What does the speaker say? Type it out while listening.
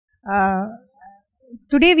Uh,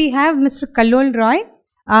 Today we have Mr. Kallol Roy,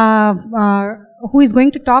 who is going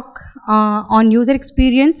to talk on user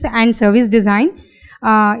experience and service design.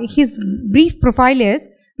 His brief profile is,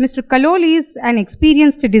 Mr. Kallol is an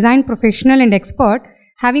experienced design professional and expert,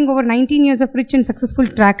 having over 19 years of rich and successful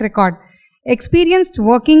track record. Experienced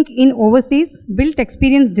working in overseas, built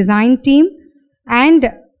experience design team and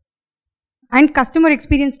customer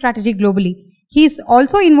experience strategy globally. He is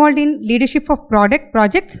also involved in leadership of product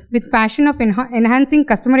projects with passion of enhancing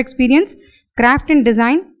customer experience, craft and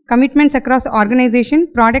design, commitments across organization,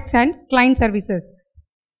 products and client services.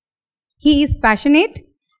 He is passionate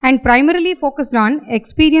and primarily focused on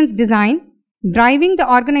experience design, driving the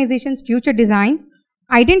organization's future design,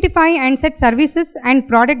 identify and set services and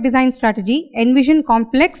product design strategy, envision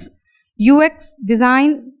complex UX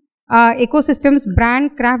design ecosystems,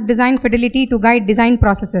 brand, craft design fidelity to guide design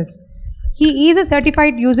processes. He is a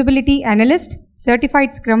certified usability analyst,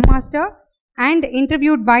 certified scrum master, and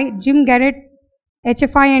interviewed by Jim Garrett,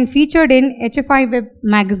 HFI, and featured in HFI Web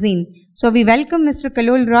magazine. So we welcome Mr.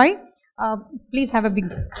 Kallol Roy. Please have a big,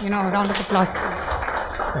 round of applause.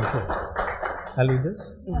 Thank you. I'll read this.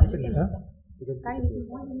 Yeah.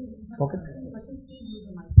 Okay.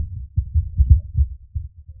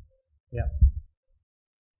 Yeah.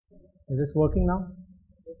 Is this working now?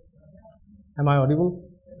 Am I audible?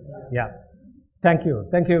 Yeah. Thank you.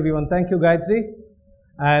 Thank you, everyone. Thank you, Gayatri.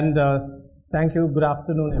 And thank you. Good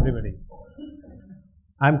afternoon, everybody.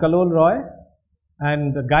 I'm Kallol Roy.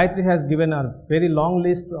 And Gayatri has given a very long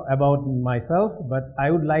list about myself, but I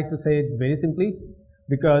would like to say it very simply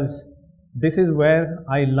because this is where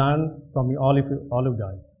I learn from all of you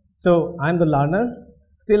guys. So I'm the learner.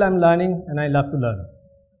 Still I'm learning and I love to learn.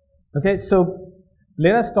 Okay, so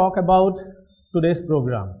let us talk about today's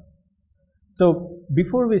program. So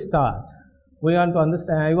before we start, I want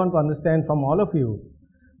to understand from all of you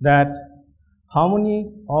that how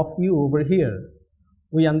many of you over here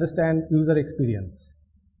we understand user experience.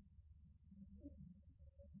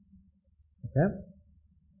 Okay,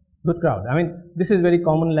 good crowd. I mean, this is very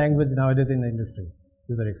common language nowadays in the industry,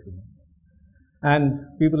 user experience.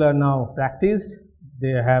 And people are now practiced.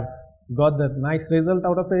 They have got the nice result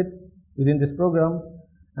out of it within this program.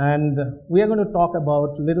 And we are going to talk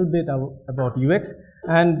about a little bit about UX.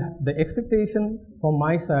 And the expectation from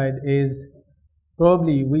my side is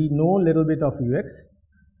probably we know a little bit of UX.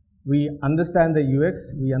 We understand the UX.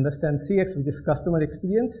 We understand CX, which is customer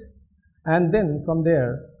experience. And then from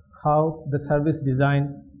there, how the service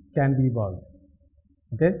design can be evolved.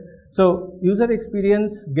 Okay. So user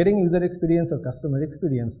experience, getting user experience or customer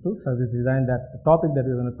experience to service design, that's the topic that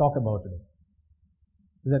we're going to talk about today.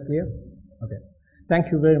 Is that clear? Okay.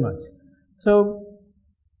 Thank you very much. So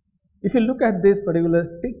if you look at this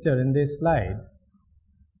particular picture in this slide,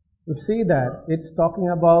 you see that it's talking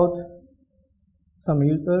about some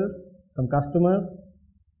user, some customer,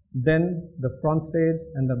 then the front stage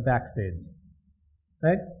and the back stage,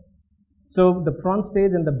 right? So the front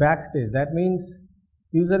stage and the back stage, that means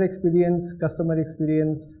user experience, customer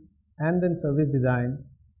experience, and then service design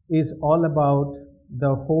is all about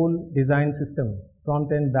the whole design system,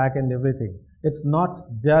 front end, back end, everything. It's not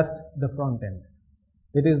just the front end.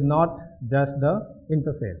 It is not just the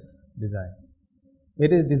interface design.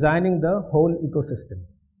 It is designing the whole ecosystem.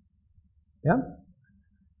 Yeah?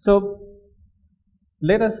 So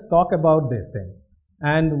let us talk about this thing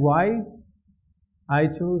and why I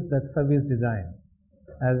chose that service design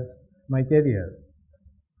as my career.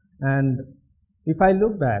 And if I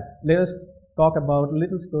look back, let us talk about a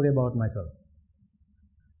little story about myself.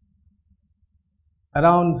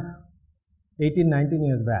 Around 18-19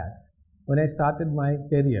 years back, when I started my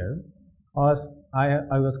career,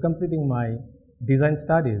 I was completing my design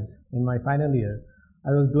studies in my final year.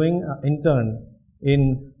 I was doing an intern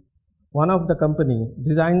in one of the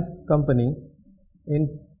design company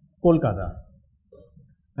in Kolkata.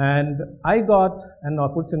 And I got an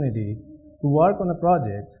opportunity to work on a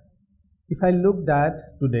project. If I look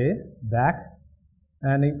at today back,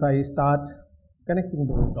 and if I start connecting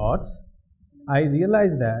those dots, I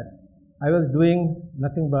realized that I was doing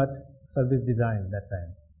nothing but service design that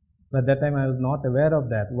time. But that time I was not aware of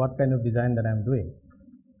that, what kind of design that I'm doing.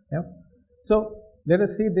 Yeah? So let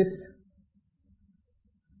us see this.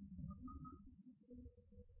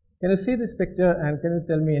 Can you see this picture and can you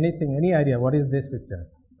tell me anything, any idea what is this picture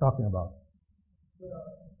talking about?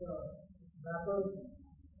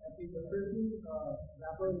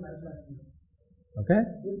 Okay?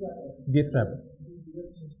 Gift wrapper.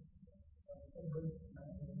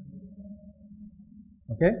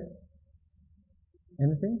 Okay?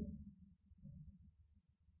 Anything?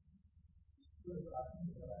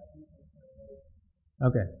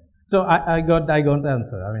 Okay. So I got the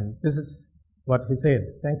answer. I mean, this is what he said.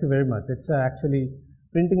 Thank you very much. It's actually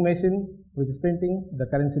printing machine which is printing the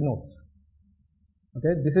currency notes.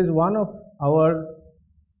 Okay, this is one of our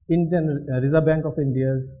Indian Reserve Bank of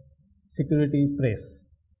India's security press,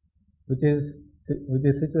 which is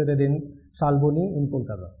situated in Shalboni in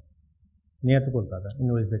Kolkata, near to Kolkata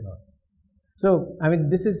in West Bengal. So I mean,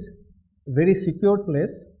 this is very secure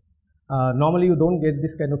place. Normally you don't get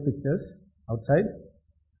this kind of pictures outside.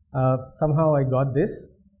 Somehow I got this,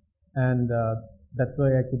 and that's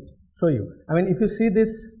why I could show you. I mean, if you see this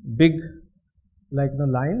big, like the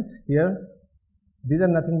lines here, these are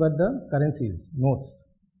nothing but the currencies, notes.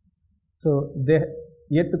 So they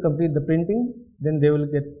yet to complete the printing, then they will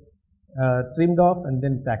get trimmed off and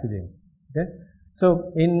then packaging. Okay.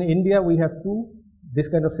 So in India we have this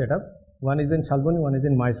kind of setup. One is in Shalboni, one is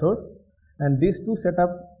in Mysore, and these two setup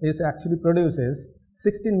is actually produces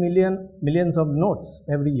 16 millions of notes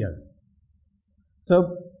every year.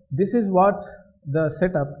 So this is what the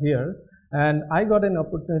setup here, and I got an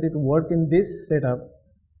opportunity to work in this setup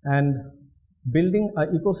and building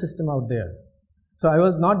an ecosystem out there. So I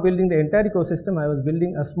was not building the entire ecosystem, I was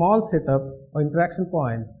building a small setup or interaction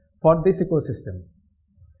point for this ecosystem.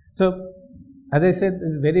 So as I said,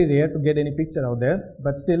 it's very rare to get any picture out there,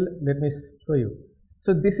 but still let me show you.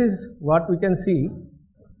 So this is what we can see.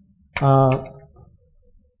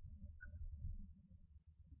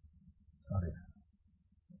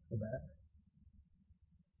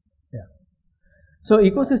 So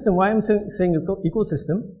ecosystem, why I'm saying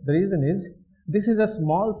ecosystem, the reason is this is a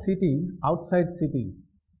small city outside city.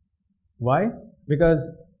 Why? Because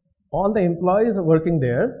all the employees are working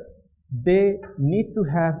there, they need to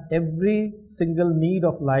have every single need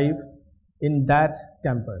of life in that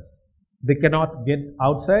campus. They cannot get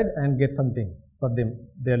outside and get something for them,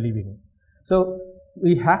 they're living. So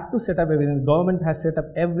we have to set up everything. Government has set up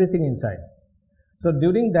everything inside. So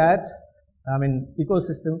during that, I mean,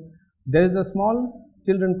 ecosystem, there is a small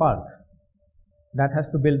children park that has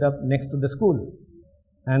to build up next to the school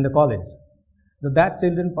and the college. So that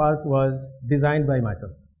children park was designed by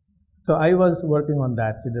myself. So I was working on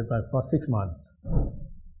that children park for 6 months.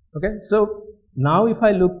 Okay, so now if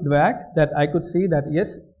I look back, that I could see that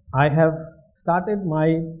yes, I have started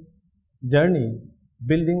my journey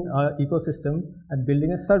building an ecosystem and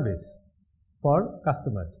building a service for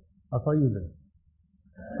customers or for users.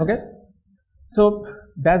 Okay, so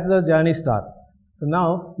that's the journey start. So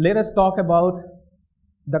now let us talk about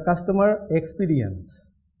the customer experience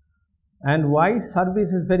and why service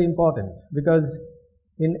is very important, because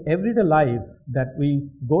in everyday life that we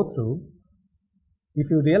go through, if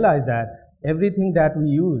you realize that everything that we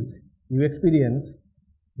use, you experience,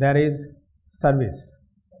 there is service,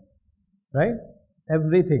 right?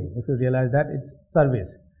 Everything, if you realize that, it's service.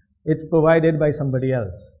 It's provided by somebody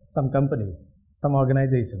else, some company, some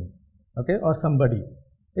organization, okay, or somebody.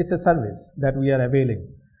 It's a service that we are availing,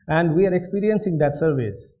 and we are experiencing that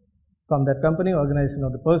service from that company, organization,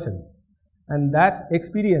 or the person. And that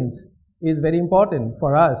experience is very important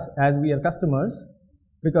for us as we are customers,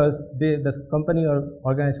 because the company or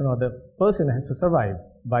organization or the person has to survive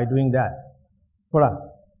by doing that for us.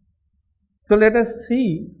 So let us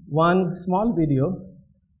see one small video.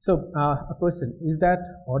 So a question, is that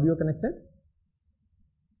audio connected?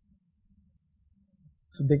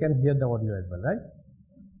 So they can hear the audio as well, right?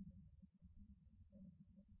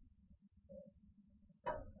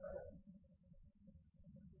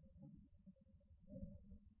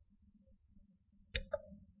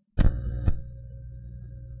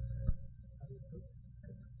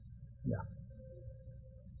 Yeah.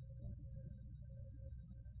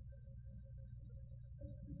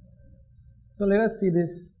 So let us see this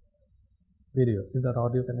video. Is that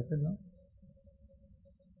audio connected now?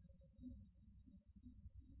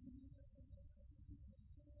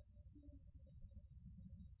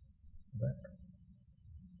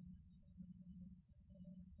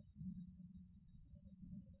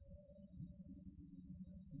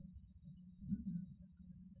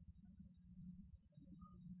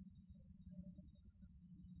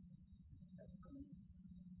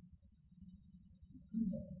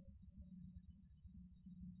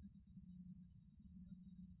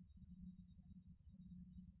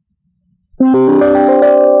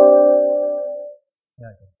 Yeah,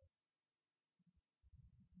 okay.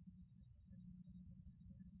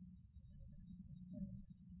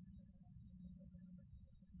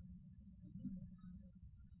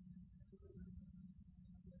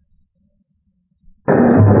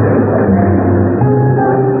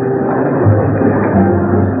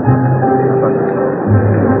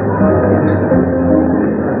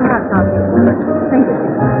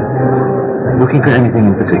 Looking for anything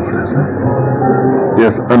in particular, sir?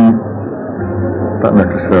 Yes, that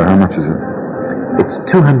necklace there, how much is it? It's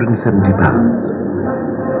 £270.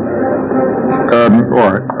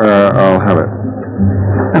 All right, I'll have it.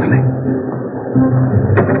 Lovely.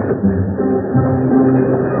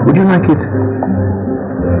 Would you like it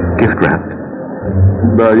gift wrapped?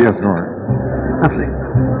 Yes, all right. Lovely.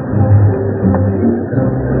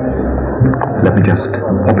 Let me just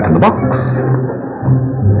pop it in the box.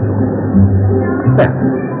 There.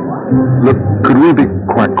 Look, could we be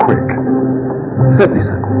quite quick? Certainly,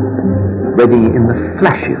 sir. Ready in the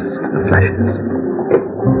flashiest of flashes.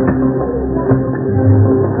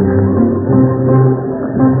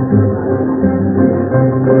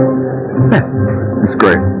 There. It's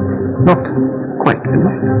great. Not quite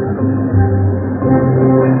finished.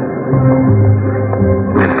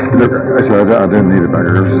 Look, actually, I don't need a bag.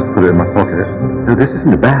 I'll just put it in my pocket. No, this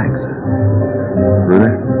isn't a bag, sir.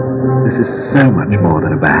 Really? This is so much more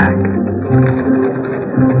than a bag.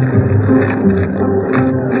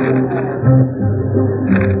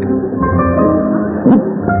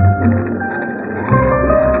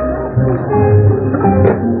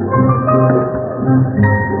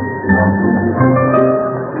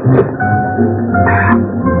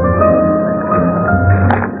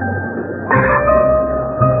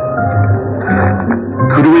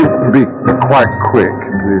 Could we be quite quick,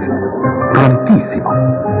 please? Prontissimo.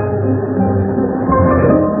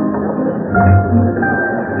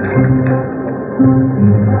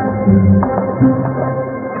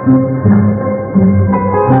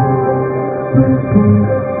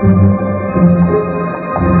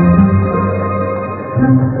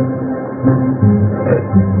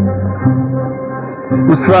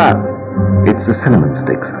 What's that? It's a cinnamon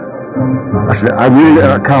stick, sir. Actually, I really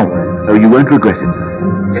can't wait. Oh, you won't regret it, sir.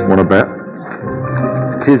 Want to bet?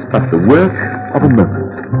 Tis but the work of a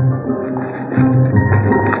moment.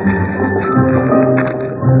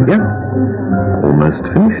 There we go. Almost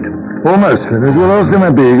finished. Almost finished. What else can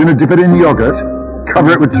it be? You're going to dip it in yogurt?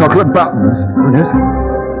 Cover it with chocolate buttons? Oh, no, sir.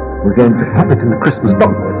 We're going to pop it in the Christmas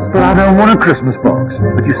box. But I don't want a Christmas box.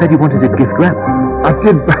 But you said you wanted it gift wrapped. I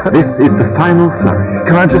did, but... This is the final flourish.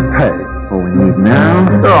 Can I just pay? All we need now...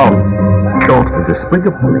 Oh, God. There's a sprig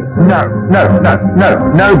of holly.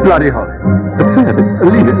 No bloody holly. But sir,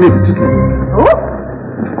 Leave it, just leave it. Oh,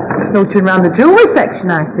 filtering around the jewellery section,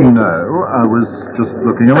 I see. No, I was just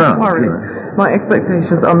looking around. Don't worry. You know. My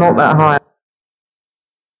expectations are not that high.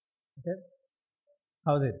 Okay.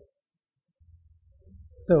 How's it?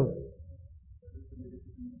 So,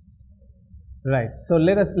 right. So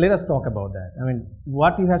let us talk about that. I mean,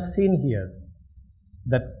 what you have seen here,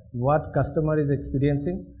 that what customer is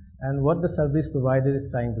experiencing and what the service provider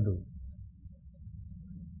is trying to do.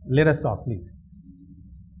 Let us talk, please.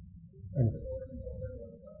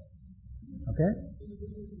 Okay.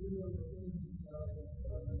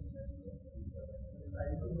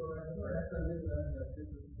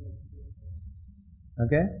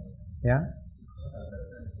 Okay. Yeah.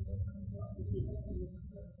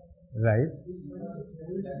 Right.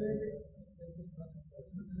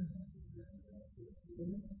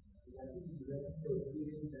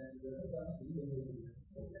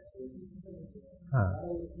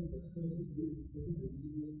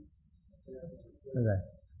 Right.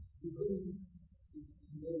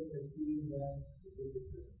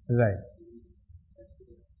 Right.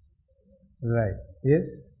 Right. Yes.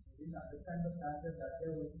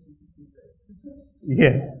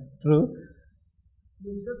 Yes. True.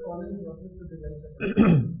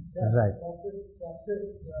 Right.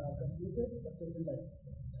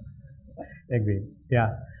 Agreed. Yeah.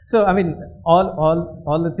 So I mean,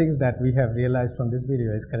 all the things that we have realized from this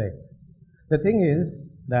video is correct. The thing is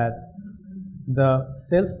that the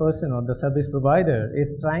salesperson or the service provider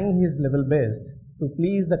is trying his level best to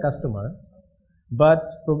please the customer, but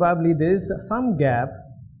probably there is some gap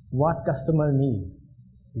what customer needs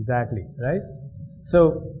exactly, right?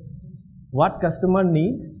 So what customer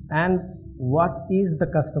needs and what is the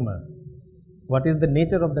customer, what is the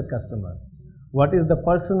nature of the customer, what is the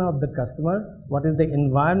persona of the customer, what is the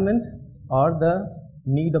environment or the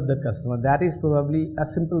need of the customer. That is probably a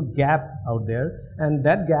simple gap out there, and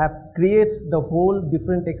that gap creates the whole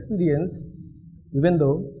different experience, even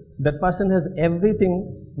though that person has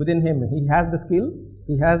everything within him. He has the skill,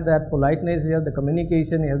 he has that politeness, he has the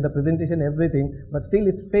communication, he has the presentation, everything, but still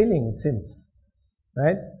it's failing, it seems,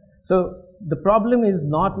 right? So the problem is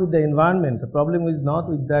not with the environment, the problem is not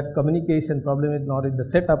with that communication, problem is not with the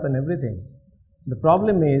setup and everything. The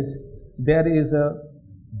problem is there is a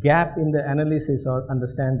gap in the analysis or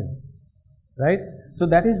understanding, right? So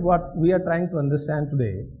that is what we are trying to understand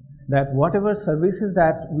today, that whatever services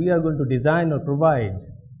that we are going to design or provide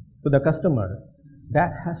to the customer,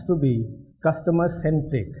 that has to be customer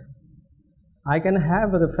centric. I can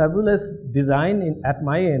have a fabulous design at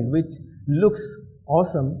my end which looks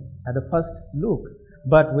awesome at the first look,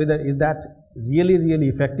 but whether is that really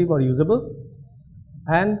effective or usable,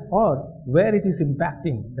 and or where it is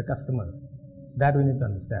impacting the customer, that we need to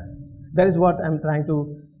understand. That is what I'm trying to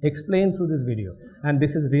explain through this video, and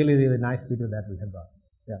this is really nice video that we have got.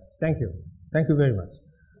 Yeah, thank you very much.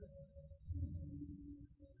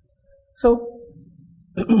 So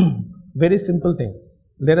very simple thing,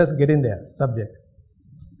 let us get in there. Subject,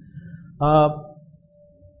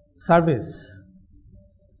 service,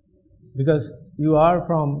 because you are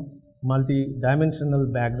from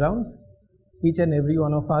multi-dimensional background, each and every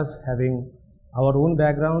one of us having our own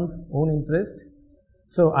background, own interest.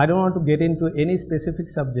 So I don't want to get into any specific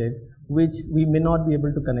subject which we may not be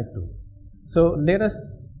able to connect to. So let us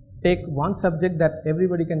take one subject that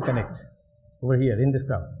everybody can connect over here in this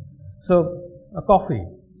crowd. So a coffee,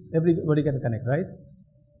 everybody can connect, right?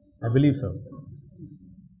 I believe so.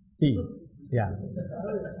 Tea, yeah.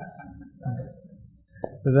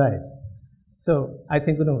 Right. So I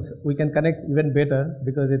think we can connect even better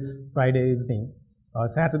because it's Friday evening or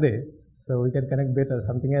Saturday, so we can connect better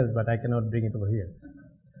something else, but I cannot bring it over here.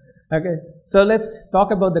 Okay, so let's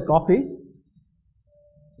talk about the coffee.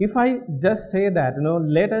 If I just say that,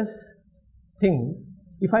 let us think,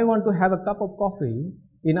 if I want to have a cup of coffee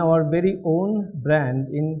in our very own brand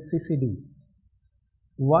in CCD,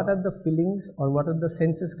 what are the feelings or what are the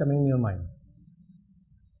senses coming in your mind?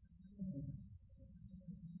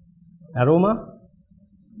 Aroma?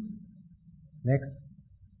 Next.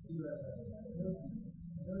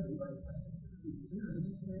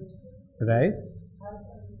 Right?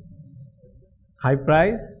 High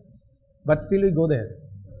price, but still we go there.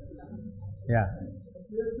 Yeah.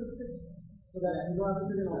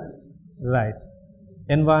 Right.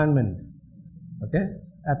 Environment. Okay.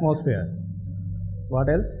 Atmosphere. What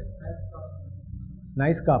else?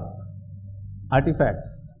 Nice cup. Artifacts.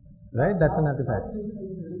 Right? That's an artifact.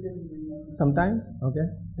 Sometimes? Okay.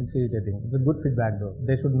 It's irritating. It's a good feedback though.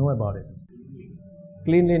 They should know about it.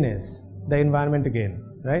 Cleanliness. The environment again.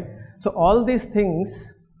 Right? So all these things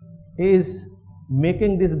is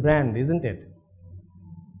making this brand, isn't it?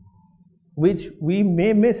 Which we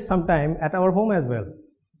may miss sometime at our home as well.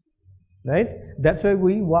 Right? That's why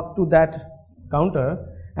we walk to that counter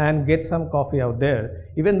and get some coffee out there,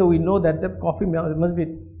 even though we know that the coffee must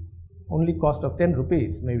be only cost of 10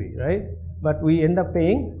 rupees maybe, right? But we end up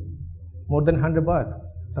paying more than 100 baht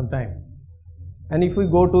sometime. And if we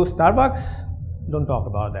go to Starbucks, don't talk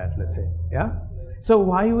about that, let's say. Yeah. So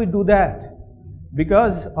why we do that?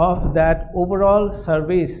 Because of that overall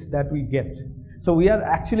service that we get. So we are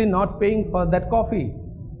actually not paying for that coffee.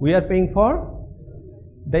 We are paying for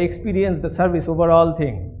the experience, the service, overall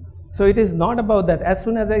thing. So it is not about that. As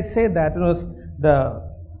soon as I say that, the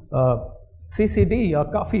CCD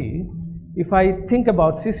or coffee, if I think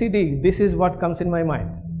about CCD, this is what comes in my mind.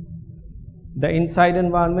 The inside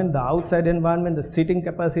environment, the outside environment, the seating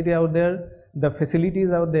capacity out there, the facilities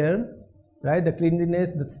out there, right? The cleanliness,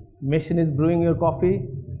 the machine is brewing your coffee,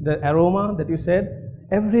 the aroma that you said,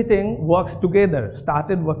 everything works together,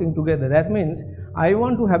 started working together. That means I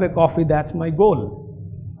want to have a coffee, that's my goal.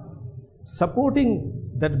 Supporting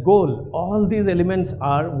that goal, all these elements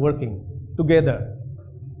are working together,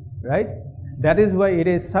 right? That is why it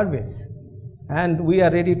is service, and we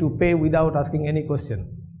are ready to pay without asking any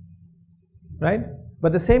question, right?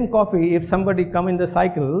 But the same coffee, if somebody come in the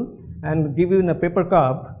cycle and give you in a paper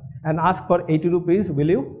cup and ask for 80 rupees, will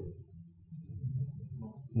you?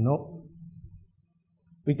 No,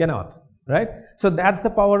 we cannot, right? So that's the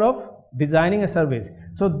power of designing a service.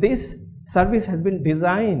 So this service has been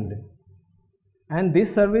designed, and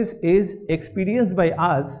this service is experienced by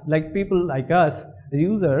us, like people like us, the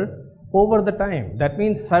user, over the time. That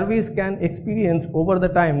means service can experience over the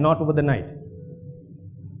time, not over the night.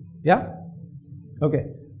 Yeah? Okay.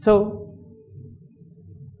 So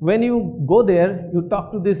when you go there, you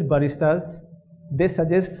talk to these baristas, they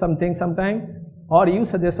suggest something sometime, or you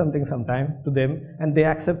suggest something sometime to them, and they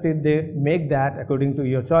accept it, they make that according to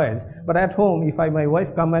your choice. But at home, if my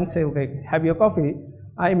wife come and say, okay, have your coffee,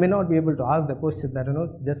 I may not be able to ask the question that,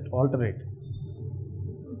 just alter it,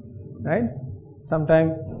 right?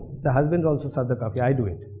 Sometimes the husband also serves the coffee, I do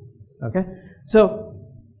it, okay? So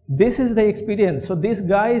this is the experience. So these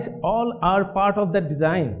guys all are part of the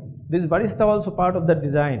design. This barista also part of the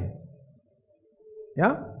design,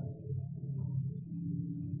 yeah?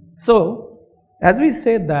 So as we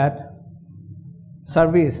said that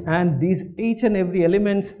service, and these each and every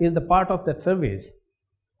elements is the part of that service.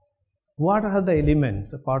 what are the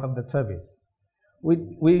elements, a part of the service?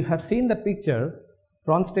 We have seen the picture,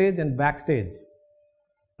 front stage and backstage,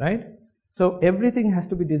 right? So everything has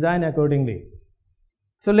to be designed accordingly.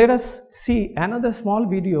 So let us see another small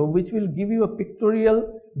video which will give you a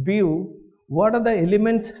pictorial view. What are the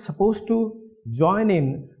elements supposed to join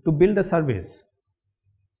in to build a service?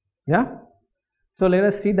 Yeah? So let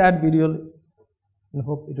us see that video and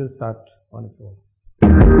hope it will start on its own.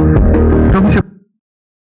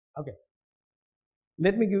 Okay.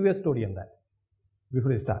 Let me give you a story on that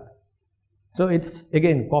before we start. So it's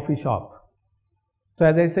again coffee shop. So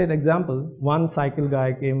as I said, example, one cycle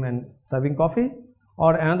guy came and serving coffee,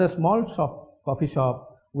 or another small coffee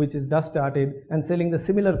shop which is just started and selling the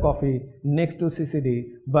similar coffee next to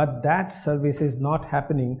CCD, but that service is not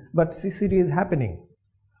happening, but CCD is happening.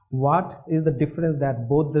 What is the difference that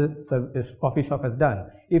both the coffee shop has done?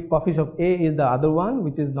 If coffee shop A is the other one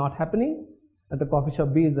which is not happening, and the coffee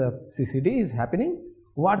shop B is the CCD is happening,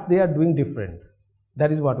 what they are doing different?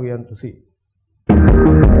 That is what we want to see.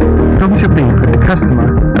 Coffee shop B put the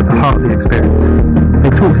customer at the heart of the experience. They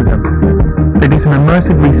talk to them. They do some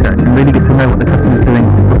immersive research and really get to know what the customer is doing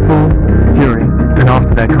before, during, and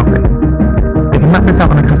after their coffee. They can map this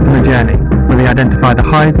out on a customer journey where they identify the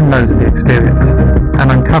highs and lows of the experience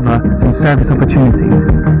and uncover some service opportunities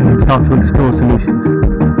and then start to explore solutions.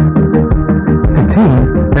 The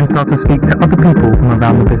team then start to speak to other people from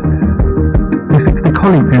around the business. They speak to the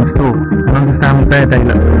colleagues in store and understand what their day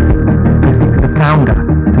looks like. They speak to the founder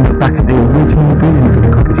to look back at the original vision for the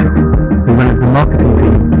coffee shop, as well as the marketing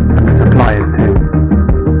team and the suppliers too.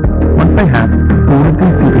 Once they have all of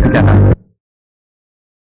these people together.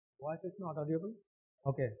 Why is it not audible?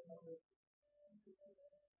 Okay.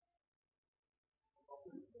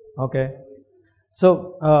 Okay.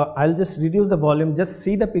 So I'll just reduce the volume, just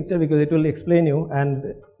see the picture because it will explain you,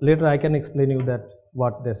 and later I can explain you that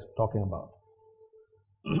what they're talking about.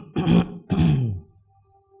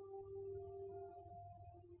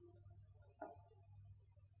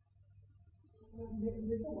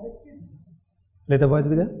 Let the voice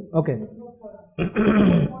be there? Okay.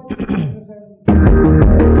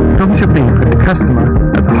 Coffee shop B put the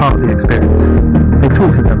customer at the heart of the experience. They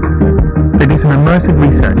talk to them. They do some immersive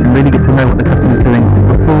research and really get to know what the customer is doing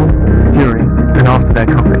before, during, and after their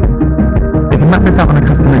coffee. They can map this out on a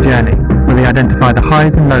customer journey where they identify the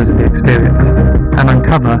highs and lows of the experience and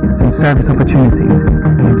uncover some service opportunities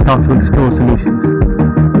and then start to explore solutions.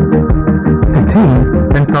 The team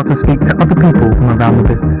then start to speak to other people from around the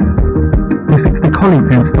business. They speak to the colleagues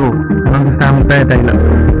in store and understand what their day looks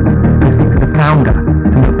like. They speak to the founder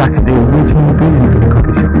to look back at the original vision for the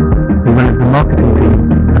coffee shop, as well as the marketing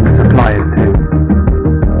team and the suppliers too.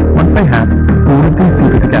 Once they have all of these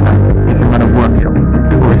people together, they can run a workshop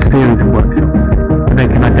or a series of workshops where they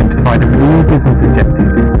can identify the real business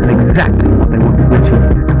objective and exactly what they want to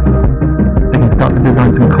achieve. They can start to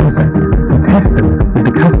design some concepts and test them with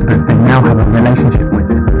the customers they now have a relationship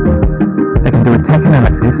with. They can do a tech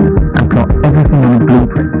analysis and plot everything on a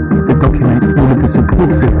blueprint that documents all of the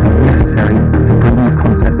support systems necessary to bring these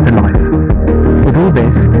concepts to life. With all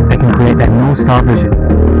this, they can create their North Star vision,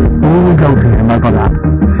 all resulting in a mobile app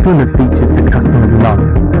full of features that customers love.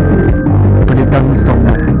 But it doesn't stop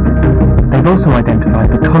there. They've also identified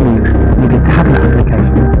that colleagues need a tablet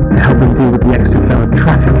application to help them deal with the extra flow of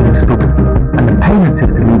traffic in store, and the payment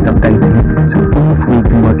system needs updating so all three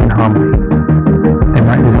can work in harmony. They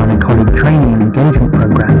might design a colleague training and engagement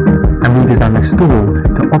program and redesign the store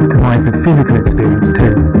to optimize the physical experience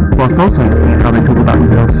too, whilst also looking at how they talk about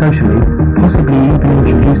themselves socially, possibly even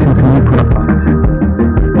introducing some new product lines.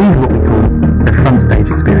 These are what we call the front stage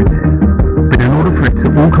experiences. But in order for it to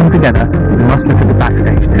all come together, we must look at the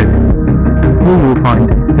backstage too. Here you will find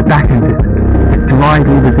the back-end systems that drive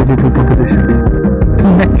all the digital propositions,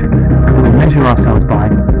 key metrics that we measure ourselves by,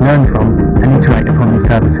 learn from, and iterate upon the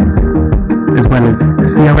services, as well as a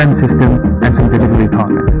CRM system and some delivery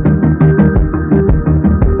partners.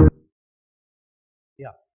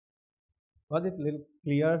 Yeah. Was it a little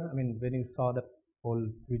clear? I mean, when you saw the whole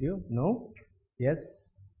video? No? Yes?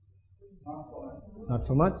 Not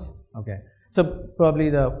so much? Okay. So probably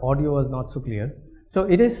the audio was not so clear. So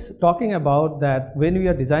it is talking about that when we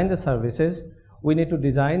are designing the services, we need to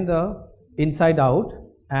design the inside out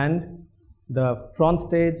and the front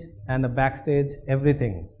stage and the backstage,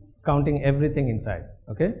 everything, counting everything inside.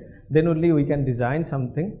 Okay, then only we can design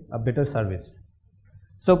something, a better service.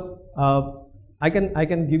 So I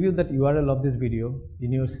can give you that URL of this video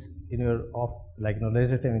in your off, like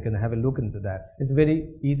leisure time. You can have a look into that. It's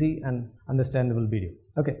very easy and understandable video.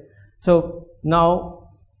 Okay, so now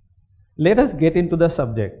let us get into the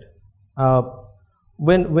subject.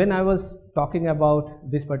 When I was talking about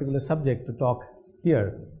this particular subject to talk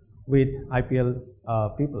here with IPL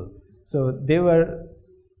people. So they were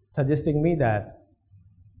suggesting me that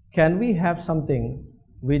can we have something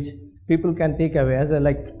which people can take away as a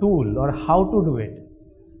like tool or how to do it,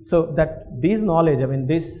 so that this knowledge, I mean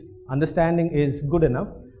this understanding is good enough,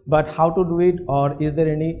 but how to do it, or is there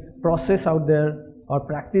any process out there or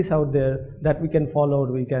practice out there that we can follow,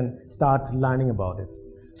 or we can start learning about it.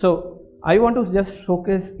 So I want to just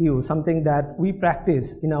showcase you something that we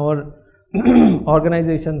practice in our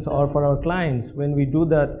organizations or for our clients when we do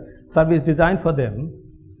the service design for them,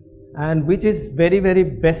 and which is very, very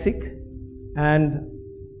basic and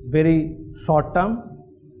very short term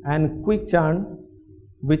and quick churn,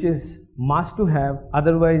 which is must to have,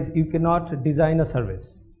 otherwise you cannot design a service.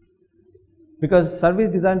 Because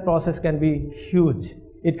service design process can be huge,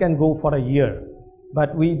 it can go for a year,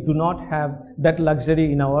 but we do not have that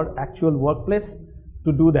luxury in our actual workplace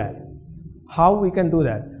to do that. How we can do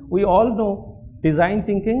that? We all know design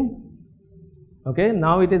thinking, okay,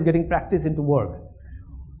 now it is getting practiced into work.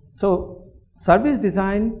 So service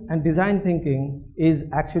design and design thinking is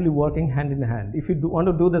actually working hand in hand. If you want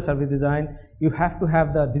to do the service design, you have to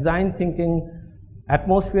have the design thinking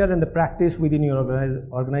atmosphere and the practice within your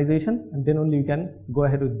organization, and then only you can go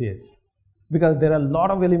ahead with this. Because there are a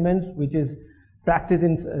lot of elements which is practice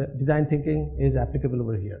in design thinking is applicable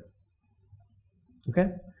over here. Okay,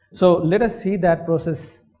 so let us see that process.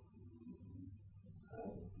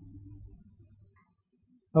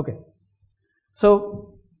 Okay,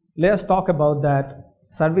 so let us talk about that.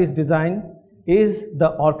 Service design is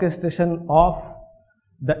the orchestration of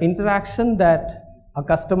the interaction that a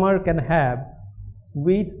customer can have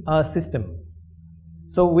with a system.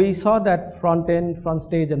 So we saw that front end, front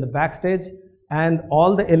stage and the backstage, and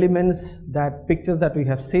all the elements, that pictures that we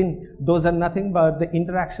have seen, those are nothing but the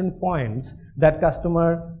interaction points that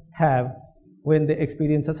customer have when they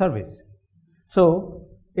experience a service. So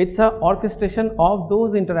it's an orchestration of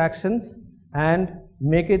those interactions and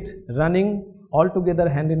make it running all together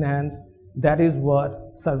hand in hand. That is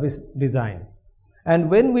what service design. And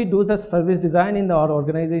when we do the service design in our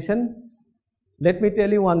organization, let me tell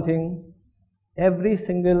you one thing, every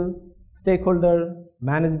single stakeholder,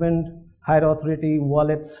 management, higher authority,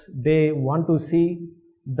 wallets, they want to see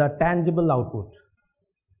the tangible output.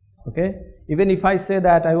 Okay, even if I say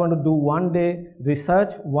that I want to do 1 day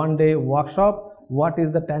research, 1 day workshop, what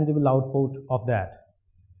is the tangible output of that?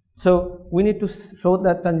 So we need to show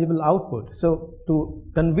that tangible output. So to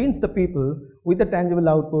convince the people with the tangible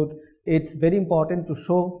output, it's very important to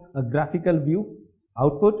show a graphical view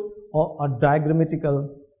output or a diagrammatical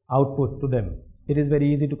output to them. It is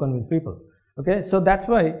very easy to convince people. Okay, so that's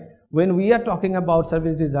why when we are talking about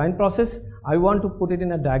service design process, I want to put it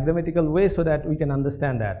in a diagrammatical way so that we can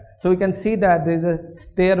understand that. So we can see that there is a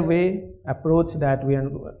stairway approach that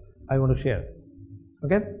I want to share.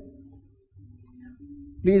 Okay,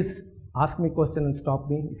 please ask me question and stop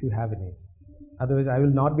me if you have any. Otherwise, I will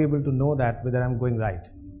not be able to know that whether I'm going right.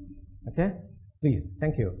 Okay, please,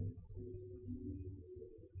 thank you.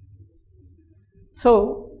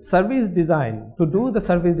 So service design, to do the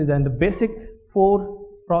service design, the basic 4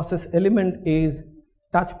 process element is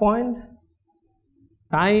touch point,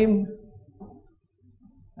 time,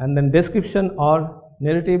 and then description or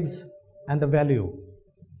narratives, and the value.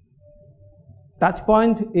 Touch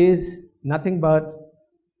point is nothing but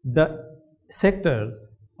the sector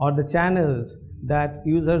or the channels that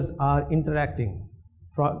users are interacting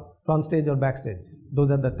from front stage or backstage. Those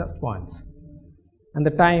are the touch points. And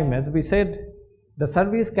the time, as we said, the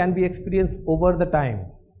service can be experienced over the time.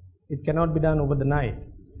 It cannot be done over the night.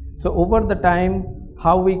 So over the time,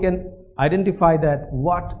 how we can identify that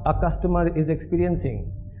what a customer is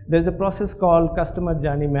experiencing. There is a process called customer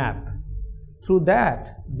journey map. Through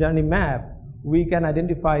that journey map, we can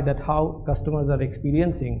identify that how customers are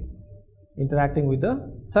experiencing, interacting with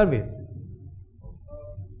the service.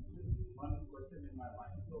 One question in my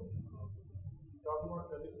mind. So, talking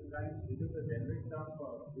about service design, this is a generic term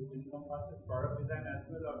which encompasses product design as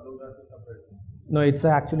well, or those are the separate things? No, it's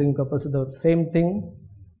actually encompasses the same thing.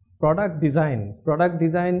 Product design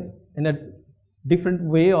in a different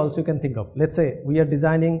way also you can think of. Let's say we are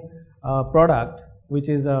designing a product which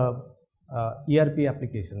is a ERP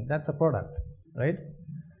application. That's a product, right?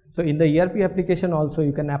 So in the ERP application also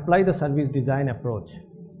you can apply the service design approach,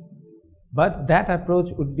 but that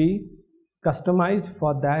approach would be customized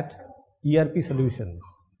for that ERP solution,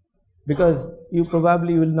 because you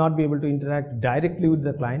probably will not be able to interact directly with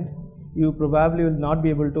the client. You probably will not be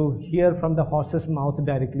able to hear from the horse's mouth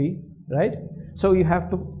directly, right? So you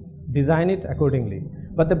have to design it accordingly.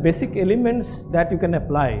 But the basic elements that you can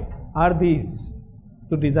apply are these.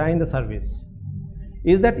 to design the service.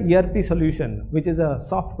 Is that ERP solution, which is a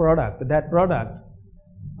soft product, that product,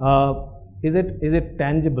 is it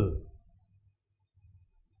tangible?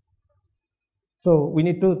 So we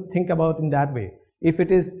need to think about in that way. If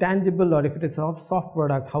it is tangible or if it is a soft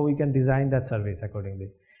product, how we can design that service accordingly.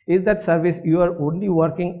 Is that service you are only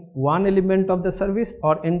working one element of the service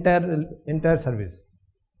or entire service?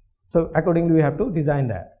 So accordingly we have to design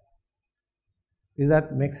that. Does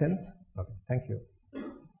that make sense? Okay, thank you.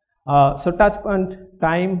 So touch point,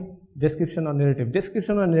 time, description or narrative.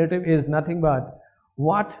 Description or narrative is nothing but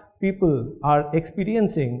what people are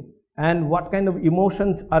experiencing and what kind of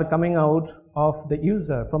emotions are coming out of the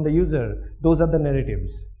user, from the user. Those are the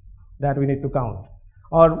narratives that we need to count.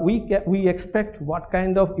 Or we expect what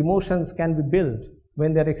kind of emotions can be built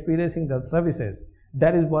when they are experiencing the services.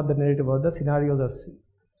 That is what the narrative or the scenario, the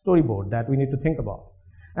storyboard that we need to think about.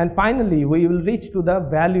 And finally, we will reach to the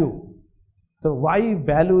value. So why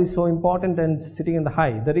value is so important and sitting in the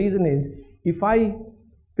high? The reason is, if I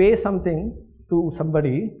pay something to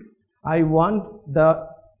somebody, I want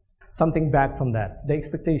something back from that, the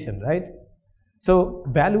expectation, right? So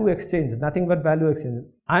value exchange, nothing but value exchange.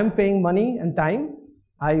 I'm paying money and time,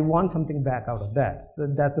 I want something back out of that. So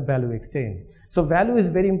that's the value exchange. So value is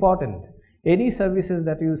very important. Any services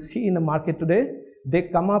that you see in the market today, they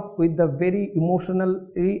come up with the very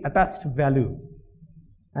emotionally attached value.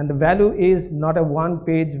 And the value is not a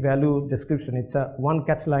one-page value description, it's a one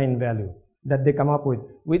catch line value that they come up with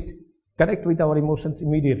connect with our emotions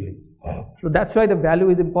immediately. So that's why the value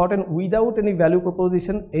is important. Without any value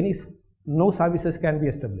proposition, no services can be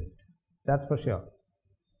established. That's for sure.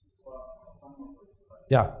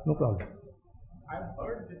 Yeah, no problem. I've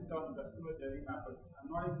heard this term customer journey map, but I'm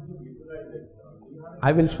not able to visualize it.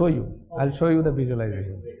 I will show you. I'll show you the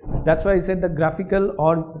visualization. That's why I said the graphical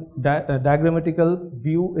or diagrammatical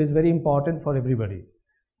view is very important for everybody.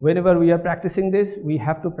 Whenever we are practicing this, we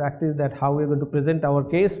have to practice that how we are going to present our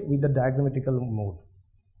case with the diagrammatical mode.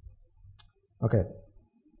 Okay.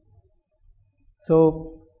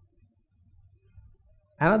 So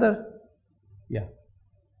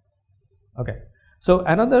So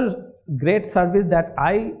another great service that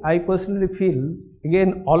I personally feel,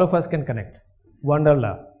 again, all of us can connect.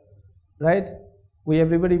 Wonderla, right?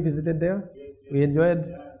 Everybody visited there? We enjoyed?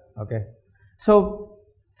 Okay. So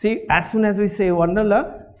see, as soon as we say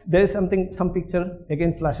Wonderla, there is some picture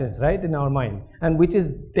again flashes, right, in our mind, and which is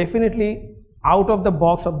definitely out of the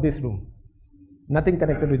box of this room. Nothing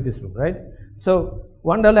connected with this room, right? So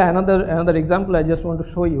Wonderla, another example I just want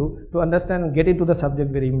to show you to understand and get into the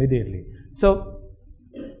subject very immediately. So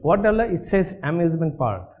Wonderla, it says amusement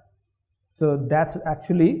park. So that's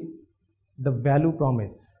actually the value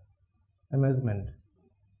promise, amusement,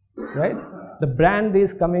 right? The brand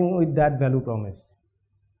is coming with that value promise.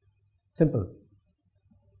 Simple.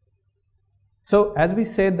 So as we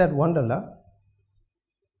said that Wonderla,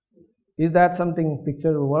 is that something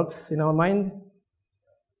picture works in our mind?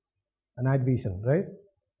 A night vision, right?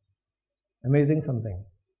 Amazing something.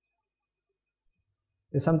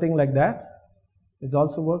 Is something like that? It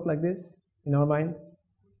also work like this in our mind?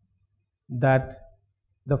 That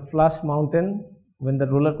the flush mountain, when the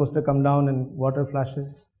roller coaster come down and water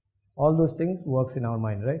flashes, all those things works in our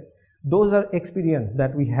mind, right? Those are experience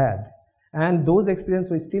that we had, and those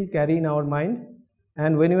experiences we still carry in our mind,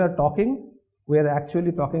 and when we are talking, we are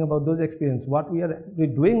actually talking about those experiences. What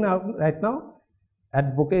we're doing right now,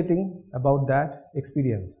 advocating about that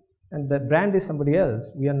experience. And the brand is somebody else.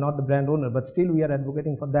 We are not the brand owner, but still we are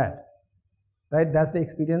advocating for that, right? That's the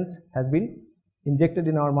experience has been injected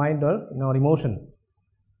in our mind or in our emotion.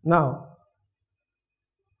 Now,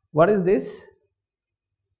 what is this?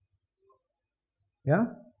 Yeah,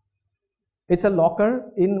 it's a locker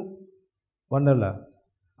in Wonderla.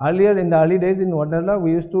 Earlier, in the early days in Wonderla,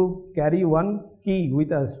 we used to carry one key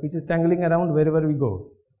with us, which is dangling around wherever we go.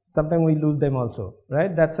 Sometimes we lose them also,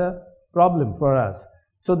 right? That's a problem for us.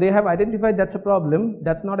 So they have identified that's a problem,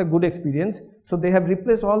 that's not a good experience. So they have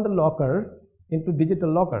replaced all the locker into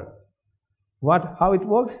digital locker. How it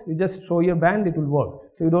works? You just show your band, it will work.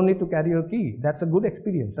 So you don't need to carry your key. That's a good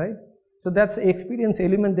experience, right? So that's the experience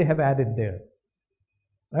element they have added there,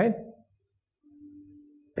 right?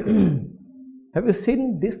 Have you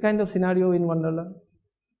seen this kind of scenario in Wonderla?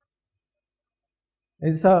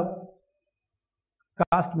 It's a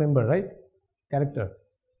cast member, right? Character.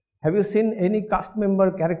 Have you seen any cast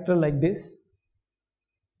member character like this?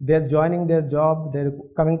 They're joining their job, they're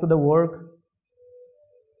coming to the work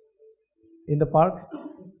in the park.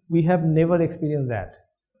 We have never experienced that.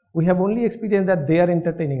 We have only experienced that they are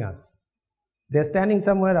entertaining us. They're standing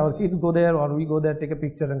somewhere, our kids go there, or we go there, take a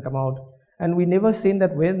picture and come out. And we never seen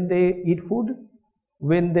that when they eat food,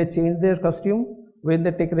 when they change their costume, when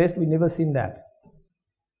they take rest, we never seen that.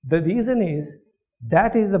 The reason is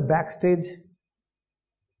that is a backstage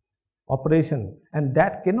operation and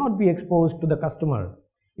that cannot be exposed to the customer.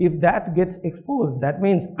 If that gets exposed, that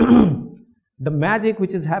means the magic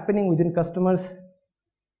which is happening within customers'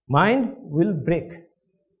 mind will break.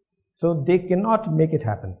 So they cannot make it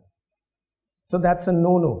happen. So that's a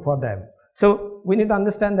no-no for them. So we need to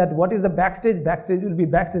understand that what is the backstage? Backstage will be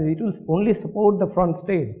backstage. It will only support the front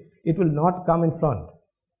stage. It will not come in front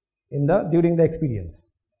during the experience.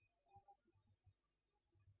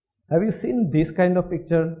 Have you seen this kind of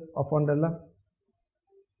picture of Wonderla?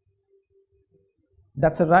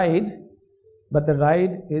 That's a ride, but the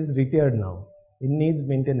ride is repaired now. It needs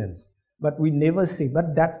maintenance. But we never see,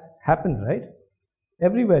 but that happens, right?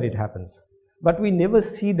 Everywhere it happens. But we never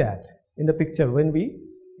see that in the picture when we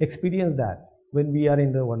experience that, when we are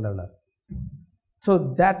in the Wonderla.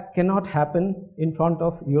 So that cannot happen in front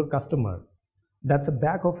of your customer. That's a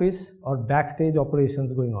back office or backstage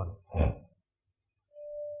operations going on.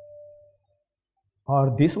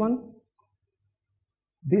 Or this one,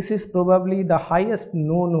 this is probably the highest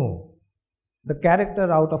no-no, the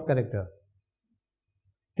character out of character.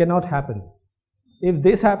 Cannot happen. If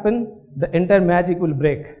this happens, the entire magic will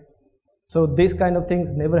break. So this kind of things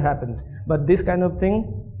never happens. But this kind of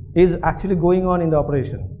thing is actually going on in the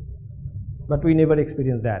operation. But we never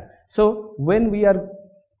experience that. So when we are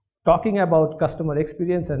talking about customer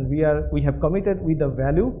experience and we have committed with the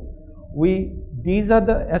value, these are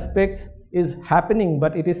the aspects is happening,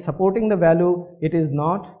 but it is supporting the value. It is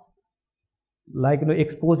not like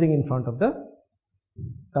exposing in front of the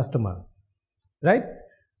customer, right?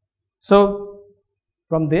 So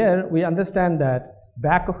from there we understand that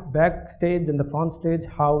backstage and the front stage,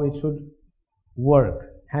 how it should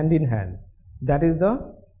work hand in hand. That is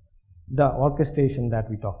the orchestration that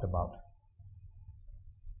we talked about.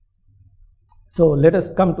 So let us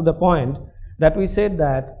come to the point that we said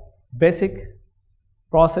that basic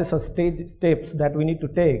process or steps that we need to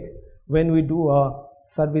take when we do a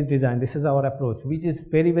service design. This is our approach, which is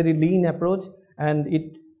very, very lean approach, and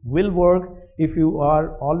it will work if you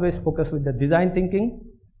are always focused with the design thinking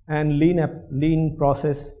and lean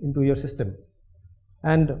process into your system.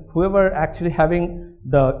 And whoever actually having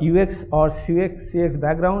the UX or CX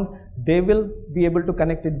background, they will be able to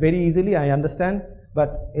connect it very easily, I understand,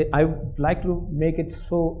 but I would like to make it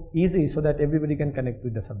so easy so that everybody can connect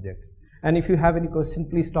with the subject. And if you have any question,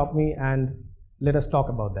 please stop me and let us talk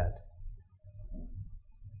about that.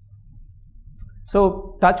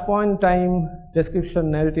 So touch point, time,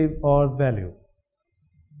 description, narrative or value.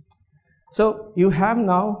 So you have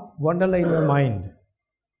now Wonderla in your mind,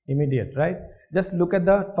 immediate, right? Just look at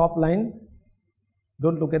the top line,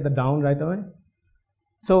 don't look at the down right away.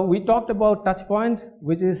 So we talked about touch point,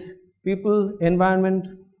 which is people, environment,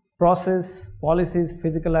 process, policies,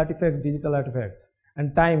 physical artifacts, digital artifacts,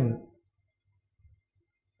 and time.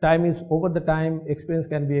 Time is over the time, experience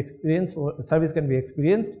can be experienced or service can be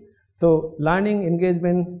experienced. So learning,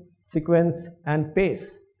 engagement, sequence and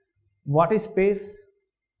pace. What is pace?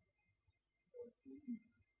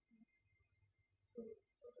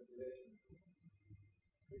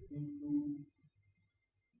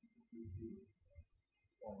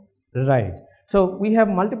 Right. So we have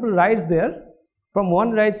multiple rides there. From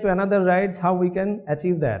one ride to another rides, how we can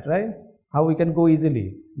achieve that, right? How we can go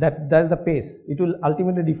easily. That's the pace. It will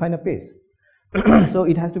ultimately define a pace. So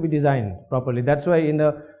it has to be designed properly. That's why in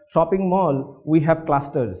the shopping mall we have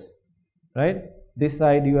clusters, right? This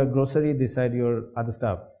side your grocery, this side your other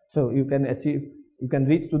stuff. So you can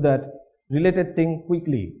reach to that related thing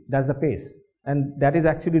quickly. That's the pace. And that is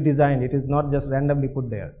actually designed. It is not just randomly put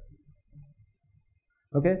there.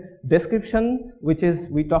 Okay, description, which is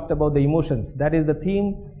we talked about the emotions. That is the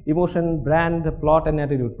theme, emotion, brand, plot and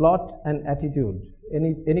attitude. Plot and attitude.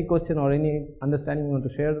 Any question or any understanding you want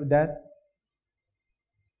to share with that?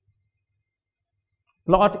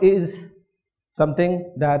 Plot is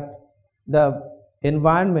something that the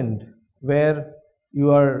environment where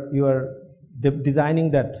you are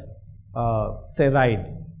designing that say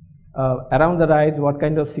ride. Around the ride, what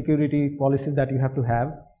kind of security policies that you have to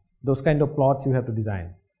have. Those kind of plots you have to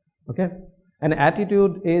design. Okay, and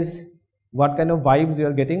attitude is what kind of vibes you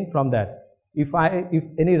are getting from that. If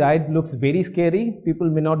any ride looks very scary, people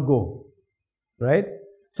may not go, right?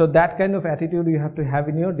 So that kind of attitude you have to have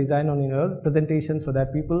in your design or in your presentation so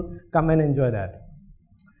that people come and enjoy that.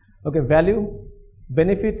 Okay, value,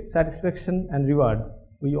 benefit, satisfaction and reward.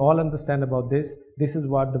 We all understand about this. This is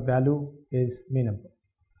what the value is meaningful.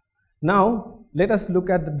 Now let us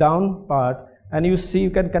look at the down part. And you see, you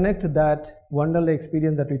can connect to that Wonderla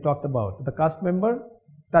experience that we talked about. The cast member,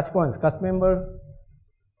 touch points, cast member,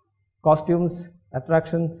 costumes,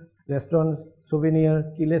 attractions, restaurants,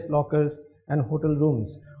 souvenir, keyless lockers, and hotel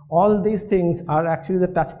rooms. All these things are actually the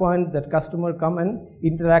touch points that customer come and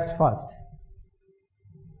interacts first.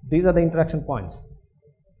 These are the interaction points.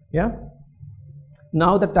 Yeah.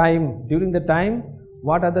 Now the time, during the time,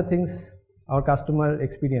 what are the things our customer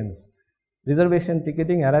experience? Reservation,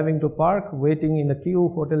 ticketing, arriving to park, waiting in the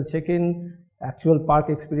queue, hotel check-in, actual park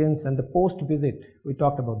experience, and the post visit. We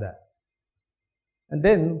talked about that. And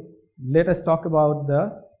then let us talk about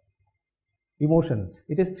the emotions.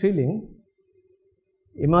 It is thrilling.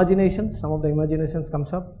 Imaginations, some of the imaginations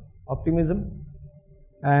comes up, optimism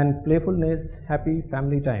and playfulness, happy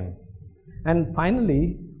family time. And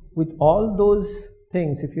finally, with all those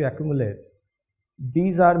things, if you accumulate,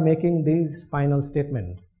 these are making these final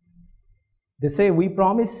statement. They say, we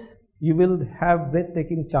promise you will have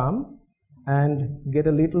breathtaking charm and get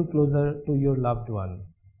a little closer to your loved one.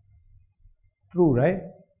 True, right?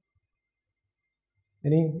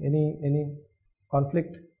 Any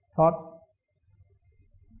conflict, thought?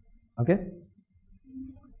 Okay.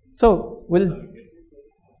 So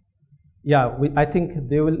I think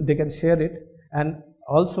they can share it, and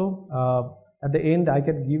also at the end I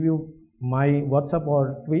can give you my WhatsApp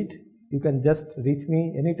or tweet. You can just reach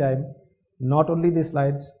me anytime. Not only the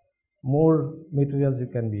slides, more materials you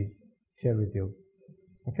can be share with you.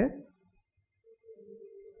 Okay.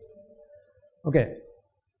 Okay.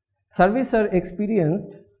 Services are experienced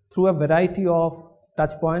through a variety of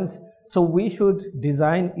touch points. So we should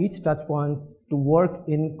design each touch point to work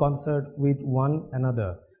in concert with one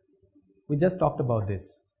another. We just talked about this.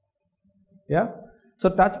 Yeah. So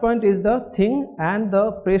touch point is the thing and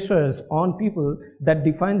the pressures on people that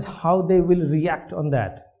defines how they will react on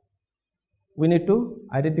that. We need to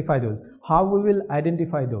identify those. How we will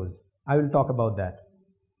identify those? I will talk about that.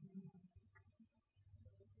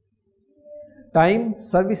 Time,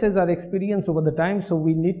 services are experienced over the time, so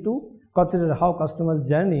we need to consider how customer's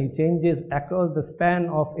journey changes across the span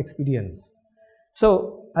of experience.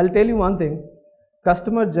 So I'll tell you one thing,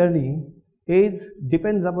 customer journey age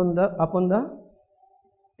depends upon the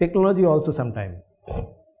technology also sometimes.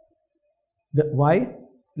 Why?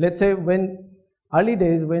 Let's say when early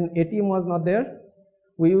days when ATM was not there,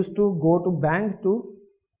 we used to go to bank to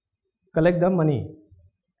collect the money.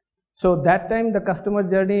 So that time the customer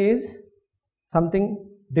journey is something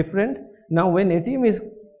different. Now when ATM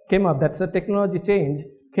came up, that's a technology change,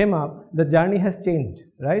 came up, the journey has changed,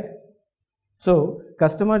 right? So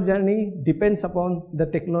customer journey depends upon the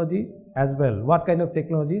technology as well. What kind of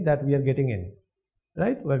technology that we are getting in,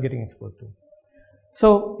 right? We are getting exposed to.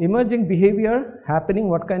 So emerging behavior happening,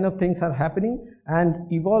 what kind of things are happening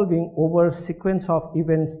and evolving over sequence of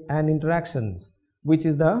events and interactions, which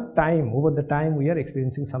is the time, over the time we are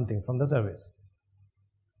experiencing something from the service.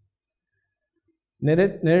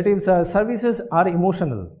 Narratives are, services are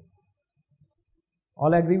emotional.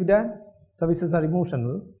 All agree with that? Services are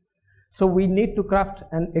emotional. So we need to craft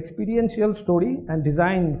an experiential story and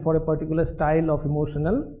design for a particular style of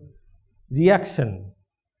emotional reaction.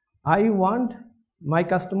 I want my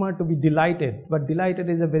customer to be delighted, but delighted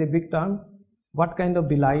is a very big term. What kind of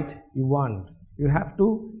delight you want? You have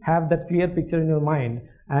to have that clear picture in your mind,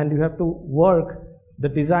 and you have to work the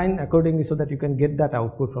design accordingly so that you can get that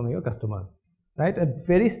output from your customer, right? A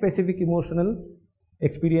very specific emotional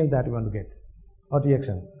experience that you want to get or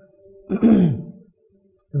reaction.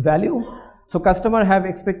 Value. So customer have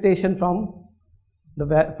expectation from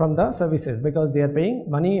the services because they are paying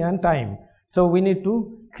money and time. So we need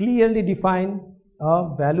to clearly define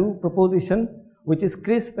a value proposition which is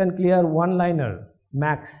crisp and clear, one-liner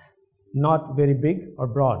max, not very big or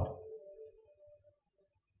broad.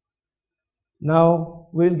 Now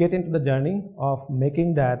we will get into the journey of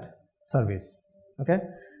making that service. Okay,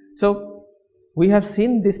 so we have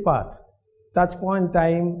seen this part, touch point,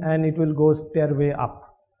 time, and it will go stairway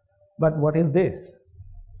up. But what is this?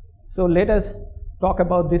 So let us talk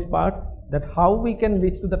about this part, that how we can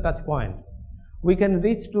reach to the touch point. We can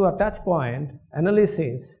reach to a touch point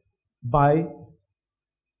analysis by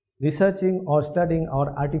researching or studying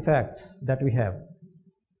our artifacts that we have.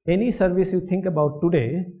 Any service you think about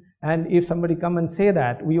today, and if somebody come and say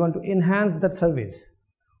that we want to enhance that service,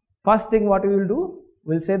 first thing what we will do,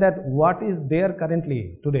 we'll say that what is there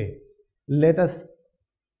currently today. Let us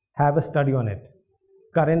have a study on it.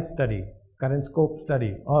 Current study, current scope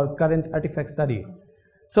study, or current artifact study.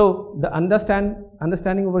 So the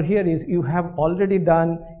understanding over here is you have already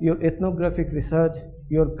done your ethnographic research,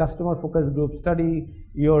 your customer focus group study,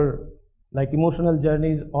 your like emotional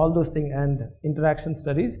journeys, all those things, and interaction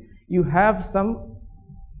studies. You have some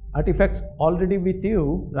artifacts already with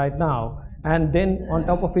you right now, and then on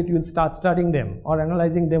top of it you will start studying them or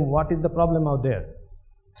analyzing them, what is the problem out there.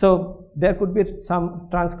 So there could be some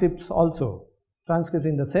transcripts also. Transcripts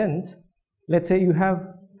in the sense, let's say you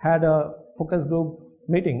have had a focus group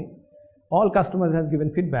meeting, all customers have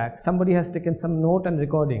given feedback, somebody has taken some note and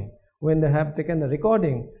recording. When they have taken the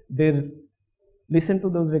recording, they listen to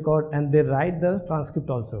those records and they write the transcript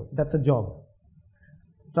also. That's a job.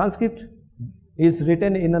 Transcript is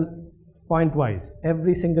written in a point wise,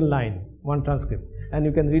 every single line, one transcript, and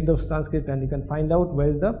you can read those transcripts and you can find out where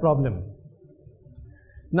is the problem.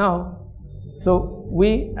 Now, so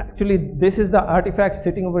we actually, this is the artifact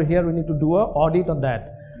sitting over here, we need to do an audit on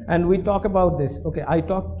that, and we talk about this. Okay, I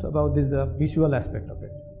talked about this, the visual aspect of it.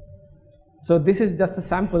 So this is just a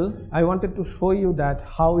sample. I wanted to show you that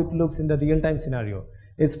how it looks in the real-time scenario.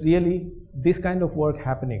 It's really this kind of work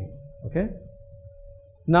happening. Okay.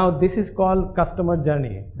 Now this is called customer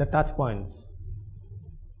journey, the touch points.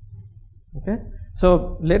 Okay.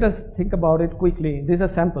 So let us think about it quickly. This is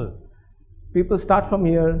a sample. People start from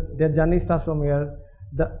here, their journey starts from here.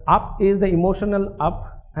 The up is the emotional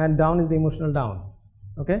up and down is the emotional down.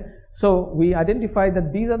 Okay. So we identify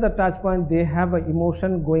that these are the touch points, they have an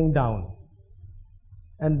emotion going down.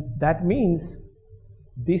 And that means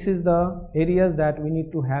this is the areas that we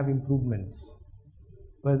need to have improvements,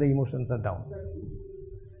 where the emotions are down.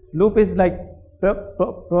 Loop is like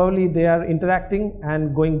probably they are interacting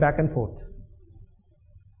and going back and forth.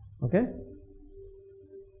 Okay.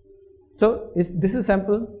 So this is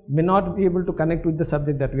sample, may not be able to connect with the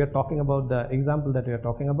subject that we are talking about, the example that we are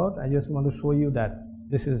talking about. I just want to show you that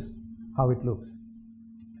this is how it looks.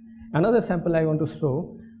 Another sample I want to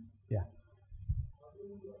show. Yeah.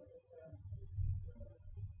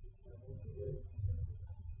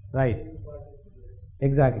 Right.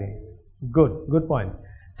 Exactly. Good point.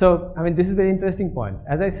 So, I mean, this is a very interesting point.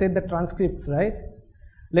 As I said, the transcripts, right?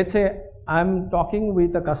 Let's say I'm talking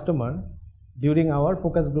with a customer during our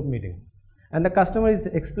focus group meeting, and the customer is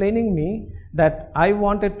explaining me that I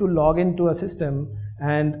wanted to log into a system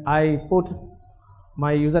and I put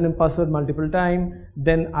my username password multiple times,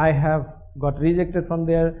 then I have got rejected from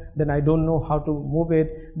there, then I don't know how to move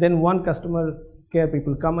it, then one customer care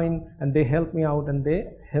people come in and they help me out and they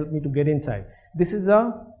help me to get inside. This is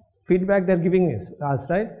a feedback they're giving us,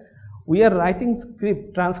 right? We are writing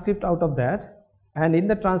transcript out of that, and in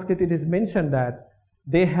the transcript it is mentioned that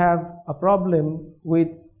they have a problem with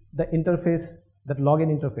the interface, that login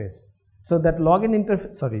interface. So that the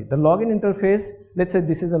login interface, let's say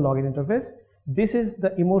this is a login interface, this is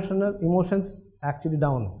the emotions actually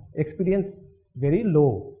down, experience very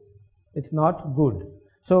low, it's not good.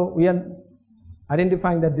 So we are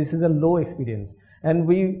identifying that this is a low experience, and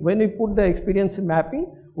when we put the experience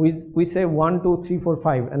mapping, we say 1, 2, 3, 4,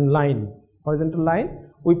 5 and line, horizontal line,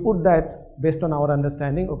 we put that based on our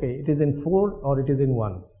understanding, okay, it is in 4 or it is in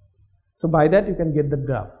 1. So by that you can get the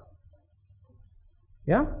graph.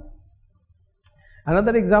 Yeah.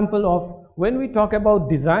 Another example of when we talk about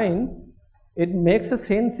design, it makes a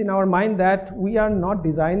sense in our mind that we are not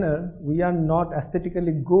designer, we are not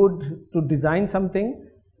aesthetically good to design something.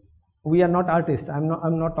 We are not artists. I'm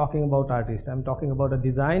not talking about artists. I'm talking about a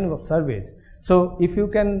design of surveys. So if you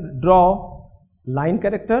can draw line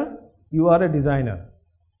character, you are a designer.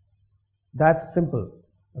 That's simple.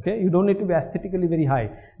 Okay, you don't need to be aesthetically very high.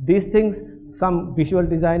 These things some visual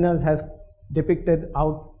designers has depicted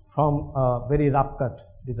out from a very rough cut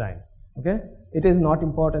design. Okay, it is not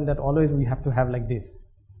important that always we have to have like this.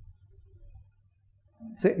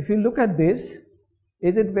 So if you look at this,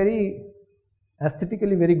 is it very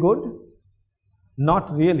aesthetically very good?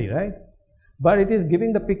 Not really, right? But it is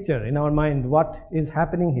giving the picture in our mind what is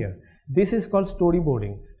happening here. This is called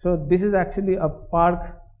storyboarding. So this is actually a park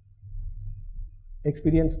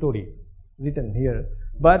experience story written here,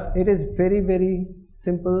 but it is very, very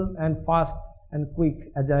simple and fast and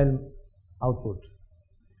quick, agile output.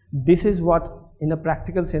 This is what in a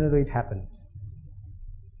practical scenario it happens.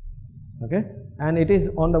 Okay, and it is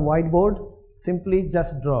on the whiteboard. Simply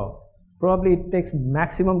just draw. Probably it takes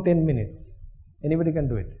maximum 10 minutes. Anybody can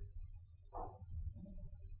do it.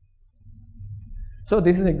 So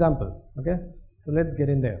this is example. Okay, so let's get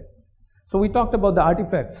in there. So we talked about the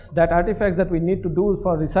artifacts that we need to do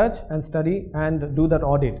for research and study and do that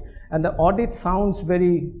audit. And the audit sounds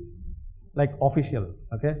very like official.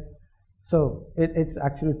 Okay, so it's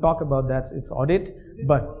actually talk about that, it's audit,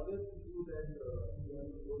 but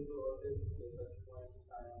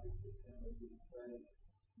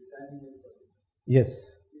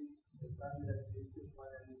yes,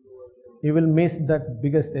 you will miss that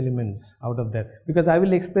biggest elements out of that, because I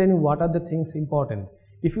will explain what are the things important.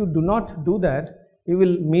 If you do not do that, you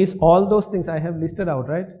will miss all those things I have listed out,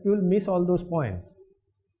 right? You will miss all those points.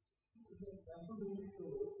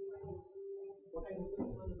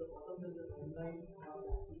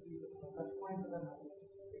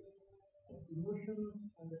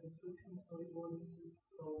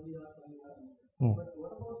 Hmm.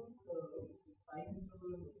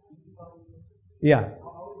 Yeah.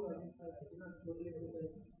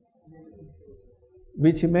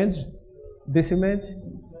 Which image? This image?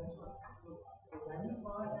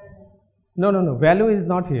 No. Value is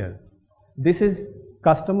not here. This is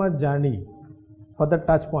customer journey for the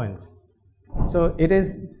touch points. So it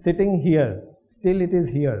is sitting here. Still it is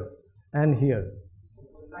here and here.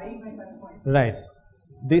 Right.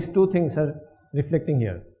 These two things are reflecting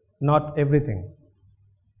here, not everything.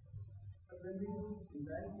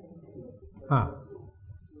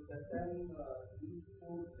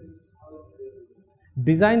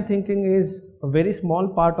 Design thinking is a very small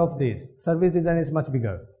part of this. Service design is much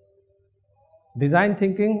bigger. Design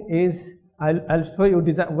thinking is, I'll show you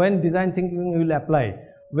when design thinking will apply.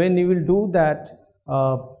 When you will do that,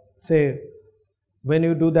 when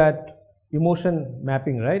you do that emotion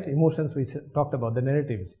mapping, right? Emotions we talked about, the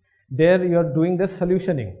narratives. There you are doing the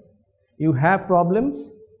solutioning. You have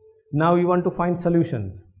problems, now you want to find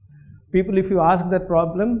solutions. People, if you ask that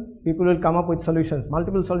problem, people will come up with solutions.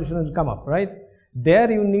 Multiple solutions will come up, right?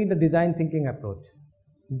 There you need the design thinking approach.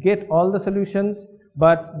 Get all the solutions,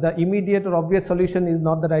 but the immediate or obvious solution is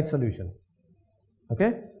not the right solution.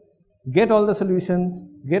 Okay? Get all the solutions,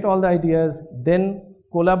 get all the ideas, then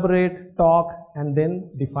collaborate, talk, and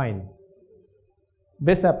then define.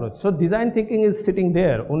 Best approach. So design thinking is sitting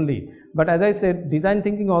there only. But as I said, design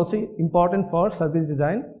thinking also important for service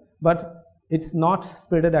design, but it's not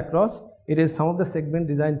spreaded across. It is some of the segment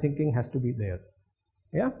design thinking has to be there.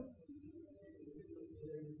 Yeah?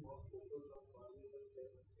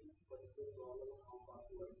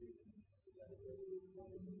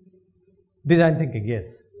 Design thinking, yes.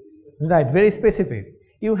 Right, very specific.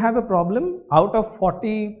 You have a problem, out of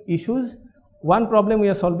 40 issues, one problem you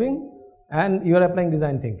are solving and you are applying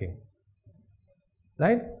design thinking.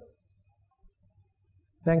 Right?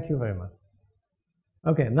 Thank you very much.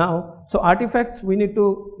 Okay, now, so artifacts, we need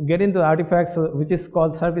to get into artifacts, which is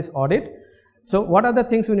called service audit. So what are the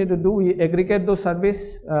things we need to do? We aggregate those service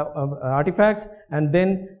artifacts and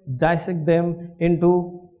then dissect them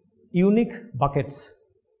into unique buckets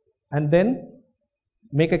and then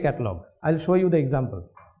make a catalog. I'll show you the example.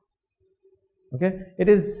 Okay, it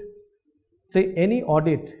is, say, any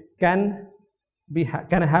audit can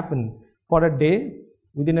happen for a day,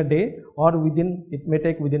 within a day, or it may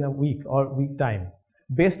take within a week or week time,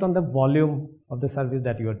 based on the volume of the service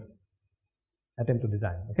that you attempt to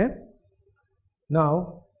design. Okay.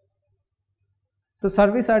 Now, so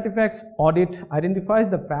service artifacts audit identifies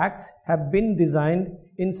the facts have been designed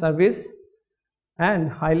in service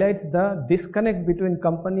and highlights the disconnect between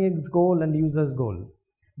company's goal and user's goal.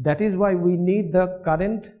 That is why we need the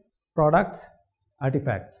current products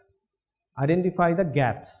artifacts. Identify the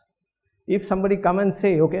gaps. If somebody come and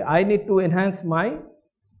say, okay, I need to enhance my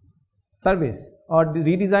service or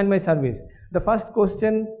redesign my service, the first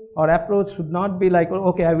question or approach should not be like, oh,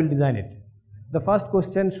 okay, I will design it. The first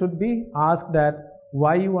question should be asked that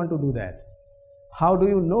why you want to do that. How do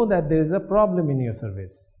you know that there is a problem in your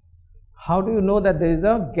service? How do you know that there is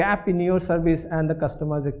a gap in your service and the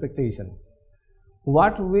customer's expectation?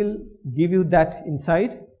 What will give you that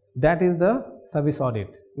insight? That is the service audit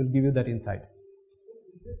will give you that insight.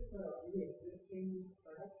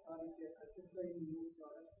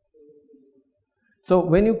 So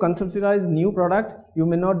when you conceptualize new product, you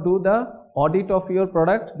may not do the audit of your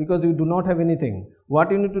product because you do not have anything.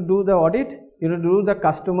 What you need to do the audit? You need to do the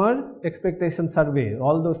customer expectation survey,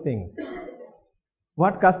 all those things.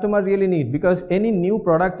 What customer really need, because any new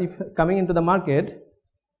product if coming into the market,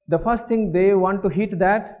 the first thing they want to hit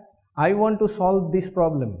that, I want to solve this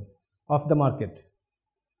problem of the market.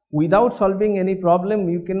 Without solving any problem,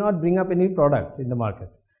 you cannot bring up any product in the market.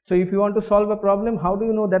 So if you want to solve a problem, how do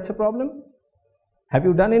you know that's a problem? Have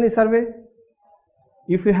you done any survey?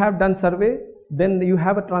 If you have done survey, then you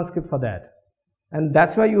have a transcript for that. And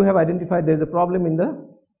that's why you have identified there is a problem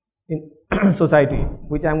in society,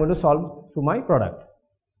 which I am going to solve through my product.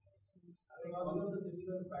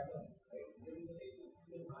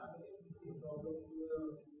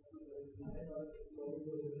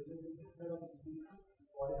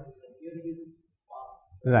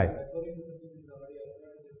 Right.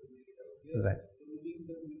 Right.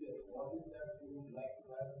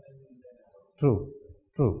 True.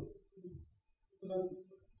 True.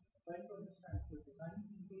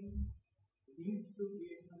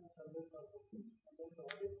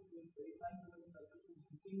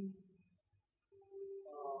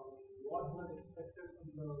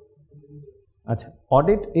 Achha.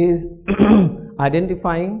 Audit is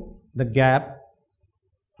identifying the gap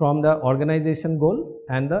from the organization goal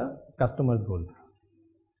and the customer's goal.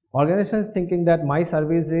 Organization is thinking that my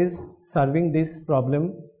service is serving this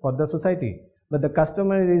problem for the society, but the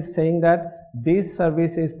customer is saying that this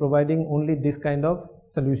service is providing only this kind of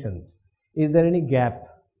solutions. Is there any gap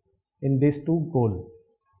in these two goals?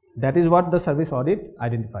 That is what the service audit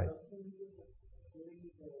identifies.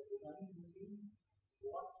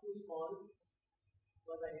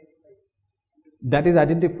 That is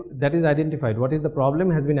identified. What is the problem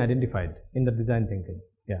has been identified in the design thinking.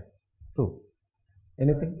 Yeah, true.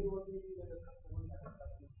 Anything?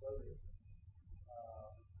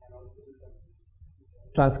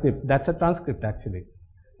 Transcript. That's a transcript actually.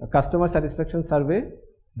 A customer satisfaction survey.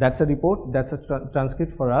 That's a report. That's a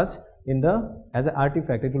transcript for us in the as an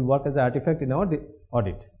artifact. It will work as an artifact in our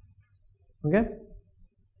audit. Okay.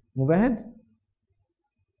 Move ahead.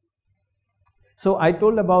 So I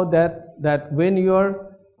told about that when you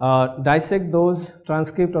are dissect those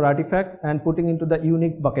transcript or artifacts and putting into the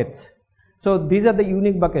unique buckets. So these are the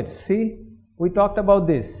unique buckets. See, we talked about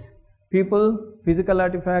this: people, physical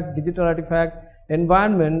artifact, digital artifact,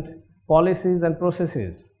 environment, policies and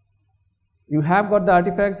processes. You have got the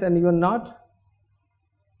artifacts and you are not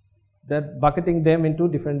that bucketing them into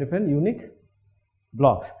different unique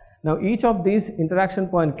blocks. Now each of these interaction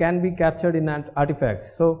point can be captured in an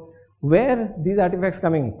artifact. So where these artifacts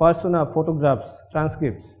coming? Persona, photographs,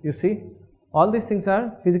 transcripts. You see, all these things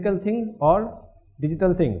are physical things or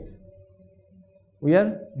digital things. We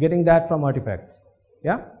are getting that from artifacts.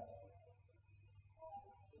 Yeah.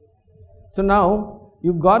 So now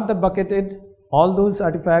you got the bucketed all those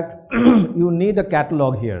artifacts. You need a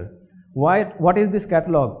catalog here. What is this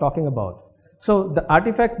catalog talking about? So the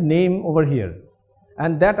artifact's name over here,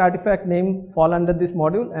 and that artifact name fall under this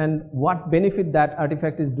module, and what benefit that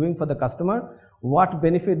artifact is doing for the customer, what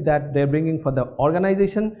benefit that they're bringing for the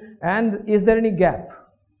organization, and is there any gap,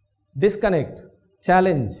 disconnect,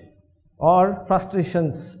 challenge or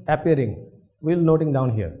frustrations appearing. We'll noting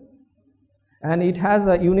down here, and it has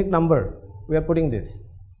a unique number. We are putting this.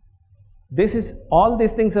 This is all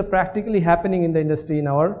these things are practically happening in the industry in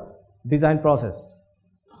our design process.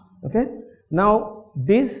 Okay. Now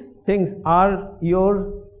these things are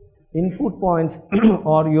your input points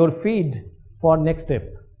or your feed for next step.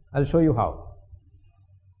 I'll show you how.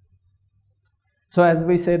 So as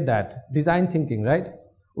we said that design thinking, right?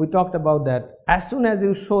 We talked about that. As soon as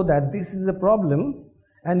you show that this is a problem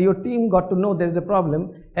and your team got to know there's a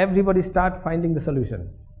problem, everybody start finding the solution.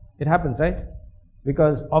 It happens, right?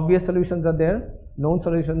 Because obvious solutions are there, known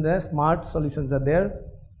solutions are there, smart solutions are there.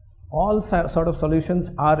 All sort of solutions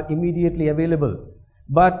are immediately available.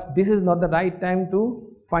 But this is not the right time to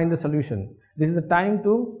find the solution. This is the time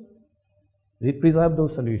to preserve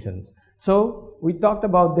those solutions. So we talked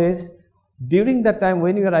about this. During that time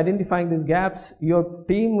when you are identifying these gaps, your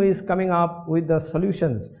team is coming up with the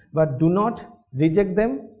solutions, but do not reject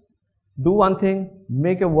them. Do one thing,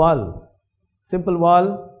 make a wall, simple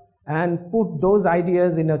wall, and put those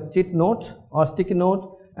ideas in a cheat note or sticky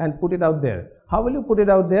note and put it out there. How will you put it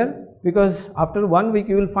out there? Because after 1 week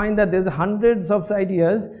you will find that there's hundreds of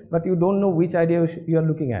ideas, but you don't know which idea you are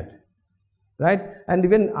looking at, right? And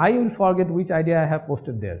even I will forget which idea I have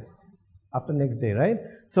posted there after next day, right?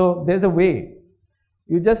 So there's a way.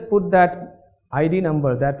 You just put that ID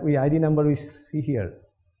number, ID number we see here.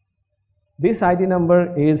 This ID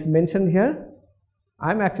number is mentioned here.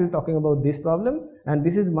 I'm actually talking about this problem, and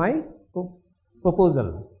this is my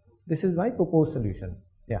proposal. This is my proposed solution.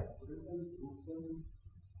 Yeah.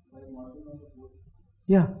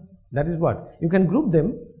 Yeah, that is what. You can group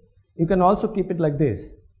them. You can also keep it like this.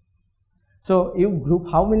 So you group,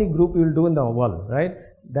 how many group you will do in the wall, right?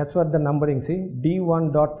 That's what the numbering, see,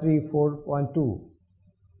 D1.34.2,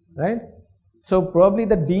 right? So probably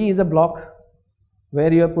the D is a block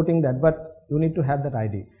where you are putting that, but you need to have that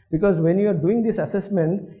ID. Because when you are doing this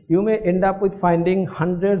assessment, you may end up with finding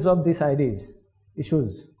hundreds of these IDs,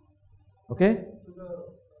 issues. Okay?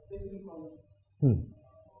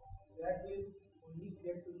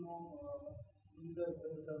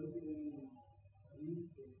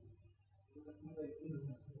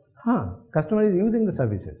 Customer is using the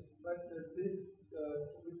services. But this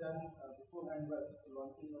should be done beforehand by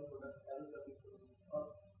launching a product as a service or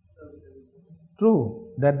service. True.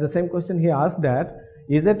 That's the same question he asked, that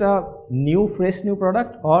is it a fresh new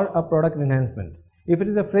product or a product enhancement? If it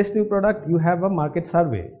is a fresh new product, you have a market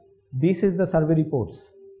survey. This is the survey reports.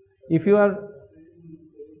 If you are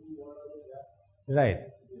right,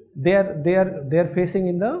 they are facing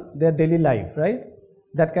in their daily life, right?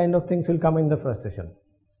 that kind of things will come in the first session.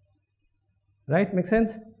 Right? Make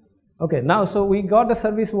sense? Okay, now so we got the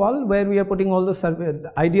service wall where we are putting all those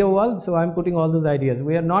idea wall, so I'm putting all those ideas.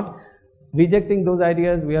 We are not rejecting those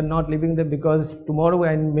ideas, we are not leaving them because tomorrow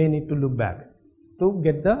I may need to look back to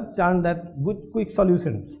get the churn that good quick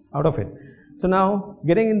solutions out of it. So now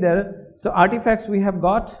getting in there, so artifacts we have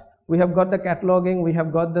got the cataloging, we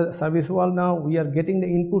have got the service wall. Now we are getting the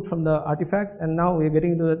input from the artifacts, and now we are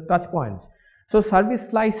getting to the touch points. So service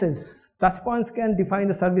slices, touch points can define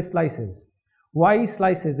the service slices. Why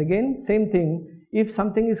slices? Again, same thing. If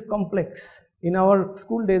something is complex, in our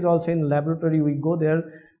school days also in laboratory we go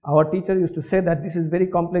there, our teacher used to say that this is very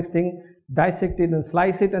complex thing, dissect it and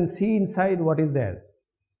slice it and see inside what is there,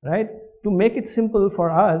 right? To make it simple for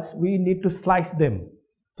us, we need to slice them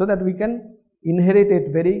so that we can inherit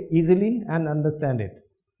it very easily and understand it,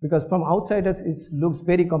 because from outsiders it looks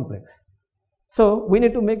very complex. So we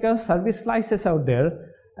need to make a service slices out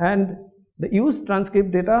there, and the use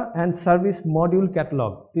transcript data and service module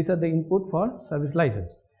catalog. These are the input for service slices.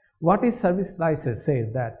 What is service slices?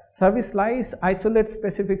 Says that service slice isolates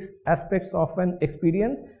specific aspects of an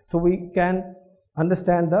experience so we can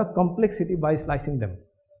understand the complexity by slicing them.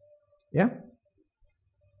 Yeah.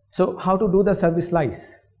 So how to do the service slice?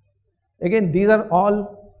 Again, these are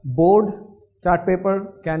all board, chart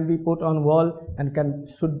paper can be put on wall and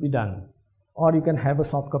should be done, or you can have a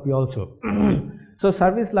soft copy also. So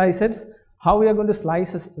service slices, how we are going to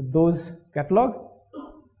slice those catalog?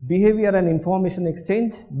 Behavior and information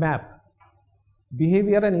exchange map.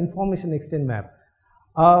 Behavior and information exchange map.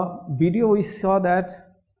 Video we saw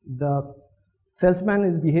that the salesman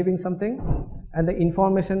is behaving something and the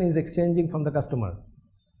information is exchanging from the customer.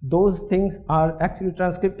 Those things are actually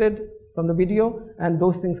transcribed from the video and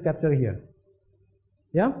those things capture here.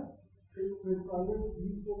 Yeah?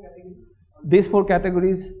 These 4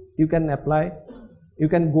 categories you can apply. You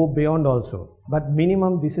can go beyond also, but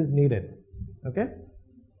minimum this is needed. Okay?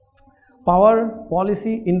 Power,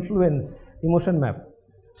 policy, influence, emotion map.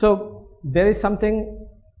 So there is something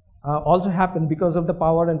also happen because of the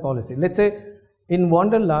power and policy. Let's say in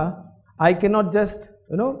Wonderla, I cannot just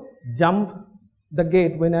jump the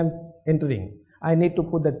gate when I'm entering. I need to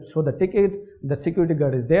show the ticket, the security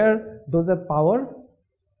guard is there. Those are power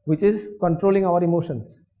which is controlling our emotions,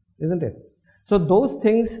 isn't it? So those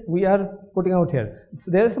things we are putting out here. So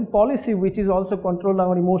there is some policy which is also control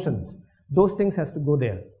our emotions. Those things has to go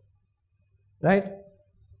there, right?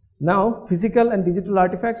 Now physical and digital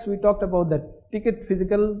artifacts, we talked about that ticket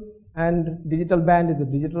physical and digital band is a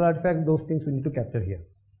digital artifact. Those things we need to capture here.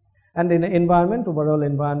 And in the environment, overall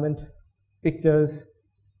environment, pictures,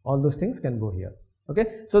 all those things can go here. Okay,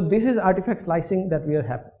 so this is artifact slicing that we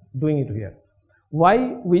are doing it here.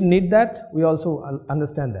 Why we need that? We also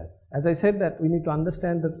understand that. As I said that we need to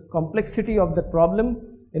understand the complexity of the problem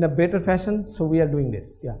in a better fashion, so we are doing this.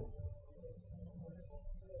 Yeah.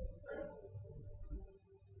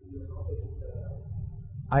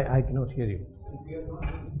 I cannot hear you.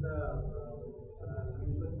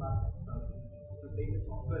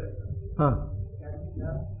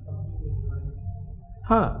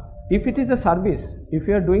 If it is a service, if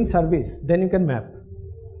you are doing service, then you can map.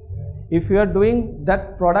 If you are doing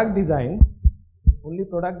that product design, only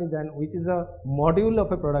product design, which is a module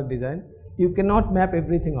of a product design, you cannot map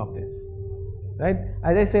everything of this, right?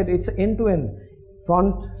 As I said, it's end-to-end,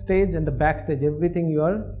 front stage and the back stage, everything you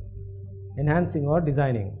are enhancing or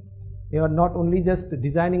designing. You are not only just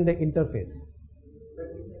designing the interface.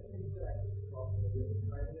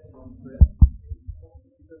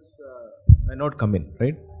 May not come in,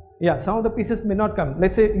 right? Yeah, some of the pieces may not come.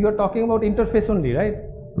 Let's say you are talking about interface only, right?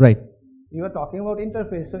 Right. You are talking about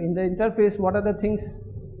interface. So in the interface, what are the things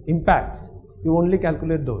impacts? You only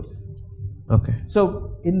calculate those. Okay.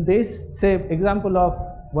 So in this, say example of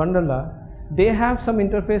Wonderla, they have some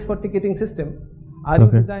interface for ticketing system. Are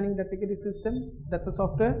you designing the ticketing system? That's a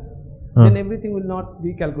software. Then everything will not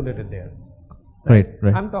be calculated there. Right.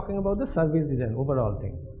 Right. I'm talking about the service design, overall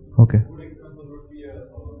thing. Okay.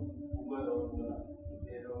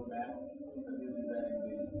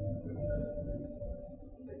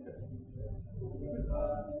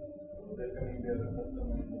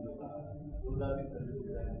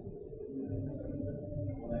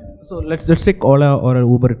 So let's take Ola or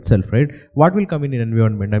Uber itself, right? What will come in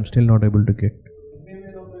environment? I'm still not able to get.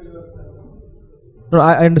 No,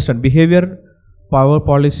 I understand. Behavior, power,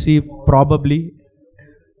 policy, probably.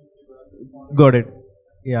 Got it.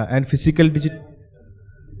 Yeah, and physical, digital.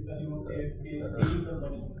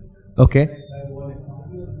 Okay.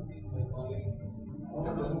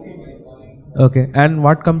 Okay. And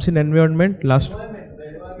what comes in environment? Last.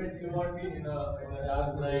 in a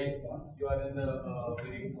dark night, you are in a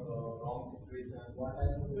very wrong situation. What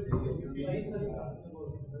else would you be?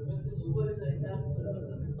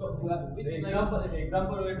 The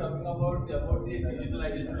example we're talking about the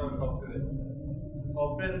digitalization of software.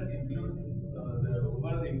 Software includes the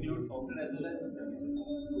Uber includes software as well as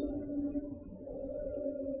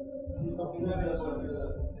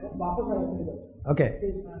Okay.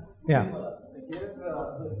 Yeah.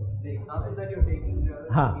 The example that you're taking here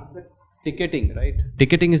is the ticketing, right?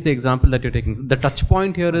 Ticketing is the example that you're taking. The touch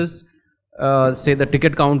point here is, say, the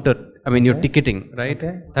ticket counter. I mean, you're ticketing, right?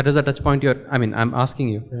 Okay. That is the touch point I'm asking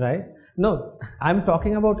you. Right. No, I'm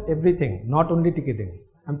talking about everything, not only ticketing.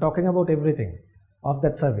 I'm talking about everything of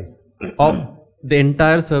that service. Of the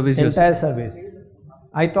entire service. Entire service.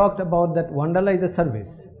 I talked about that Wonderla is a service.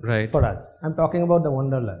 Right. For us. I'm talking about the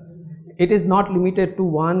Wonderla. It is not limited to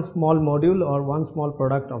one small module or one small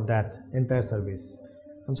product of that entire service.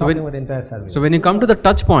 I'm talking about the entire service. So when you come to the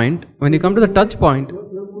touch point, you're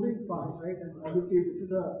moving fast, right? And obviously this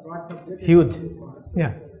is a broad subject. Huge.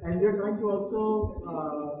 Yeah. And we're trying to also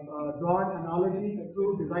draw an analogy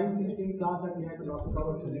through design thinking class that we had to talk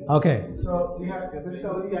about today. Okay. So we have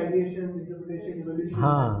discovery, ideation, interpretation, evolution,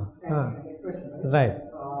 and expression. Right.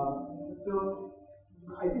 So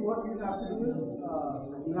I think what we have to do is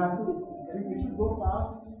we have to, we should go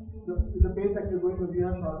past the pace that you're going to be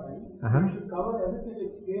on short time. We should cover everything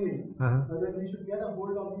explaining, so that we should get a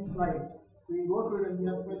hold of these slides. We go through it and we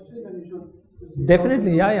have questions and we should.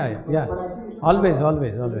 Definitely, yeah. Always.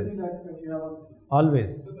 Always. Always.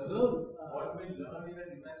 So what we learn in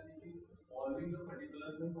solving the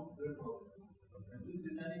particular software problem. And this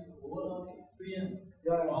designing overall experience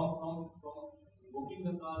from booking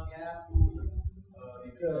the car cab to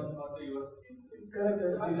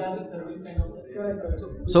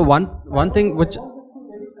so one thing which So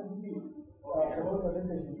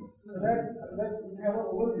that we have an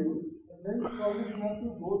overview, and then probably we have to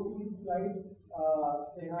go through each slide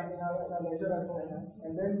in our leisure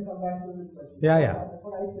and then come back to this question. Yeah. That's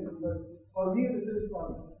what I think, because for me this is fun.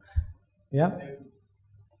 Yeah.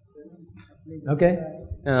 Okay.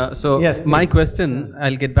 So yes, my question,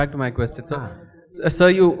 I'll get back to my question. So, sir,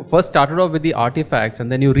 you first started off with the artifacts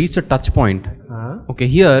and then you reached a touch point. Okay,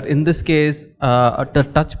 here in this case, at the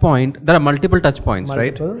touch point, there are multiple touch points,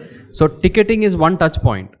 right? So ticketing is one touch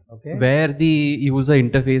point, where the user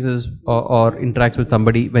interfaces or interacts with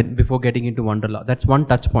somebody before getting into Wonderla. That's one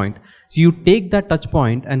touch point. So you take that touch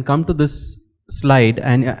point and come to this slide,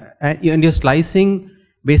 and you're slicing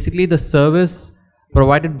basically the service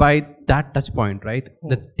provided by that touch point, right?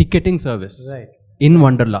 The ticketing service. Right. In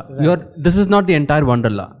Wonderla. This is not the entire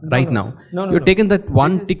Wonderla now. No, you're taking that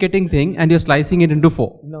one ticketing thing and you're slicing it into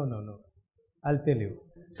 4. No. I'll tell you.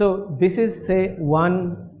 So this is, say,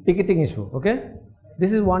 one ticketing issue, okay?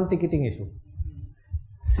 This is one ticketing issue.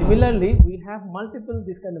 Similarly, we have multiple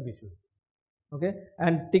this kind of issues, okay?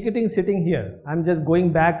 And ticketing sitting here. I'm just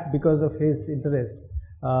going back because of his interest.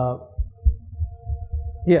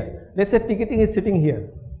 Here, let's say ticketing is sitting here,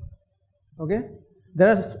 okay?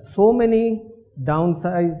 There are so many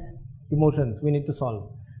downside emotions we need to solve,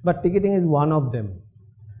 but ticketing is one of them.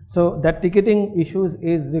 So that ticketing issues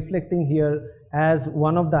is reflecting here as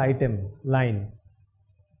one of the item line,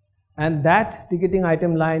 and that ticketing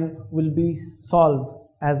item line will be solved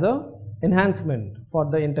as a enhancement for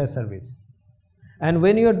the entire service. And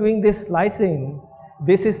when you are doing this slicing,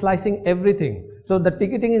 this is slicing everything. So the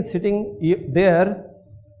ticketing is sitting there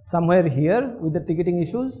somewhere here with the ticketing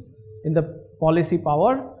issues in the policy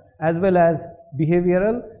power, as well as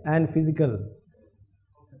behavioral and physical.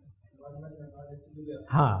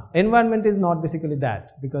 Environment is not basically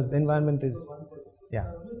that, because environment is,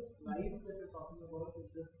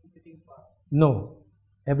 no,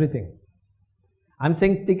 everything. I'm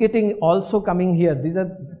saying ticketing also coming here. These are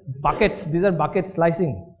buckets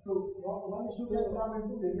slicing. So one issue can come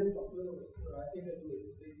into various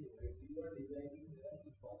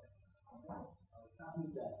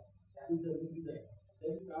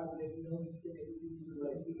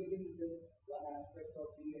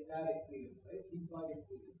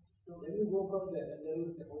So when you go from there, and there is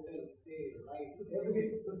a hotel stay, right? So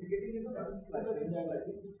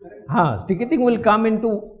Ticketing will come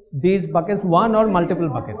into these buckets, one or multiple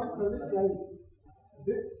buckets.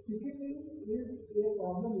 This ticketing is a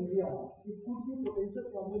problem area. It could be potential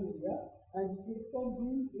problem area, and it can be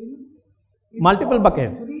in multiple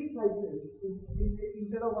buckets. 3 slices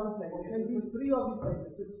instead of 1 slice. It can be 3 of these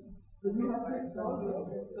slices. So you have to solve it.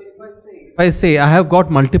 If I say I have got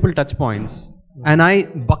multiple touch points and I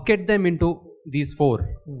bucket them into these four.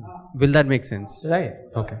 Will that make sense? Right.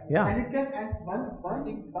 Okay. Yeah. And it can, and one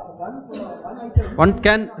item. One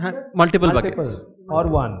can have multiple buckets. Or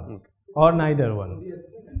one. Or neither one.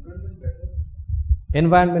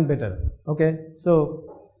 Environment better. Okay. So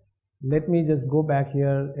let me just go back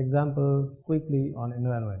here. Example quickly on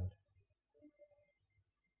environment.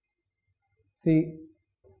 See,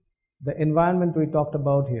 the environment we talked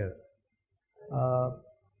about here.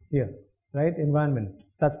 Right? Environment,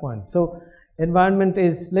 touch point. So environment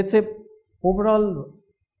is, let's say, overall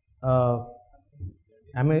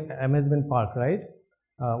amusement park, right?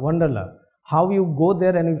 Wonderla. How you go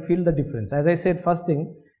there and you feel the difference. As I said, first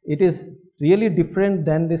thing, it is really different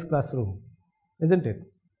than this classroom, isn't it?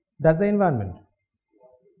 That's the environment.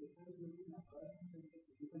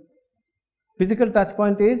 Physical touch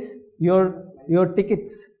point is your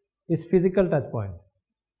tickets is physical touch point.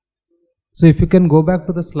 So if you can go back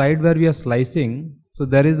to the slide where we are slicing, so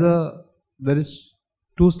there is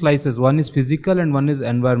two slices, one is physical and one is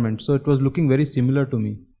environment. So it was looking very similar to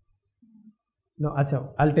me. No, acha,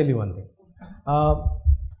 I'll tell you one thing.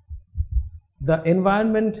 The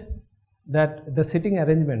environment, that the sitting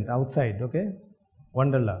arrangement outside, okay,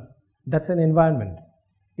 Wonderla, that's an environment.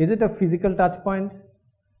 Is it a physical touch point?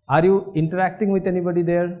 Are you interacting with anybody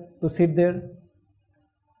there to sit there?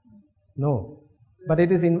 No. But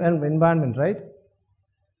it is environment, right?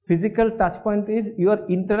 Physical touch point is you are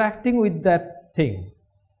interacting with that thing.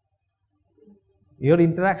 Your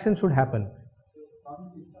interaction should happen.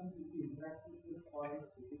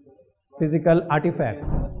 Physical artifact.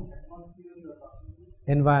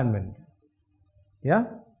 Environment. Yeah?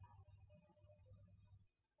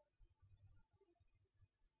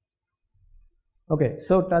 Okay,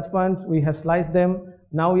 so touch points, we have sliced them.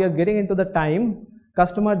 Now we are getting into the time.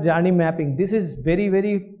 Customer journey mapping. This is very,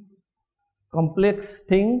 very complex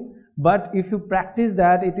thing, but if you practice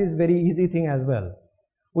that, it is very easy thing as well.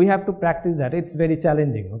 We have to practice that. It's very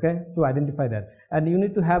challenging, okay, to identify that. And you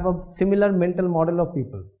need to have a similar mental model of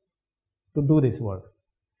people to do this work.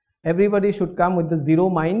 Everybody should come with the zero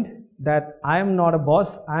mind that I am not a boss,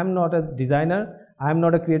 I am not a designer, I am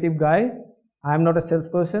not a creative guy, I am not a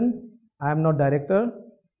salesperson, I am not director.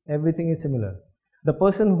 Everything is similar. The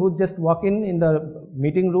person who just walk in the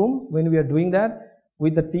meeting room when we are doing that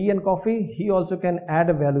with the tea and coffee, he also can add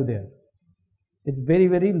a value there. It's very,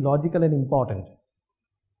 very logical and important.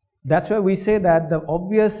 That's why we say that the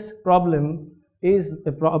obvious problem is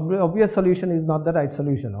the obvious solution is not the right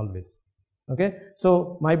solution always. Okay,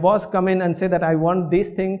 so my boss come in and say that I want this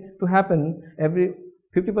thing to happen. Every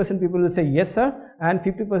 50% people will say yes sir, and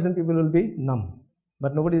 50% people will be numb.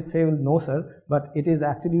 But nobody will say no sir. But it is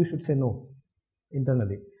actually you should say no.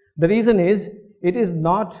 Internally. The reason is it is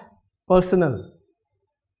not personal.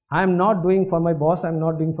 I am not doing for my boss, I am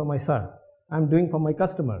not doing for my sir. I am doing for my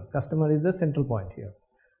customer. Customer is the central point here.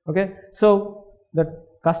 Okay, so the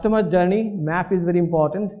customer journey map is very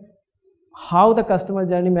important. How the customer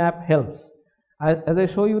journey map helps. As I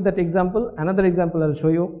show you that example, another example I will show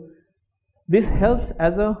you. This helps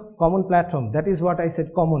as a common platform. That is what I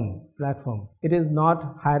said, common platform. It is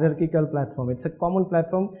not hierarchical platform. It's a common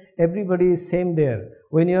platform. Everybody is same there.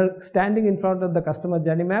 When you are standing in front of the customer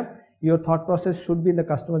journey map, your thought process should be in the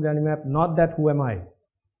customer journey map, not that who am I.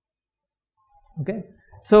 Okay.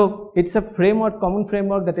 So it's a framework, common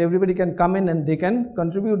framework that everybody can come in and they can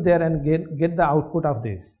contribute there and get the output of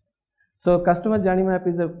this. So customer journey map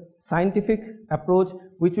is a scientific approach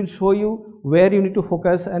which will show you where you need to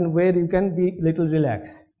focus and where you can be little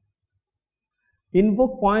relaxed.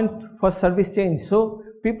 Invoke point for service change. So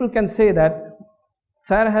people can say that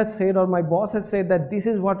sir has said or my boss has said that this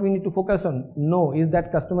is what we need to focus on. No, is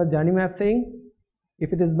that customer journey map saying?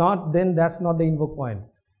 If it is not, then that's not the invoke point.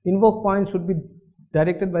 Invoke point should be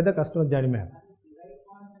directed by the customer journey map.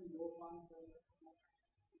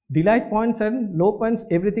 Delight points and low points,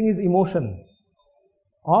 everything is emotion.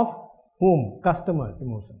 Of whom? Customer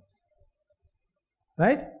emotion.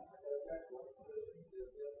 Right?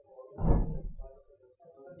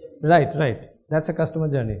 Right. That's a customer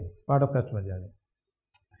journey, part of customer journey.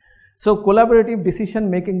 So collaborative decision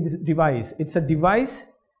making device. It's a device,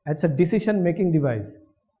 it's a decision making device.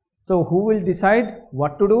 So who will decide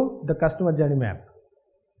what to do? The customer journey map,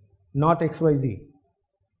 not XYZ.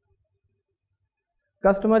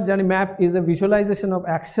 Customer journey map is a visualization of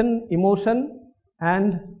action, emotion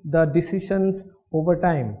and the decisions over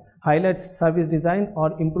time, highlights service design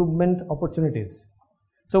or improvement opportunities.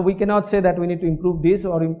 So we cannot say that we need to improve this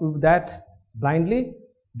or improve that blindly.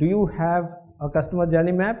 Do you have a customer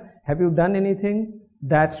journey map? Have you done anything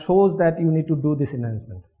that shows that you need to do this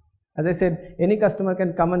enhancement? As I said, any customer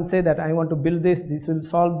can come and say that I want to build this, this will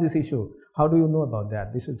solve this issue. How do you know about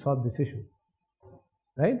that? This will solve this issue.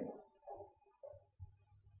 right?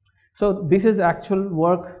 So this is actual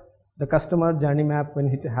work, the customer journey map when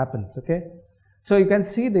it happens, okay? So you can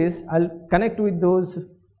see this, I'll connect with those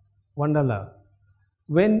Wonderla.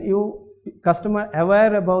 When you customer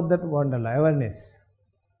aware about that Wonderla, awareness,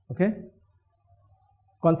 okay?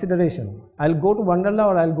 Consideration, I'll go to Wonderla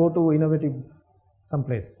or I'll go to innovative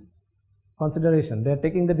someplace. Consideration, they are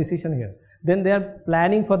taking the decision here. Then they are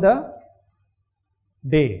planning for the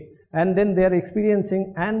day, and then they are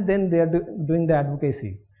experiencing, and then they are doing the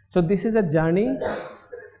advocacy. So this is a journey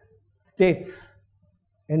states,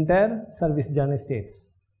 entire service journey states,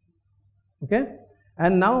 okay?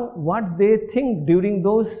 And now what they think during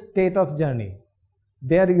those state of journey,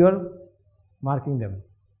 there you are marking them.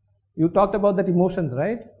 You talked about that emotions,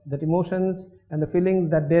 right? That emotions and the feelings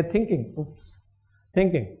that they are thinking,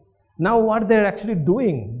 thinking. Now what they are actually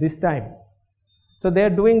doing this time. So they are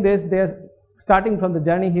doing this, they are starting from the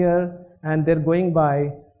journey here, and they are going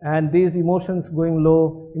by, and these emotions going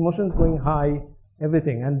low, emotions going high,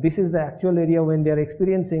 everything. And this is the actual area when they are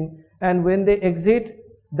experiencing, and when they exit,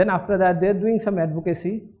 then after that they are doing some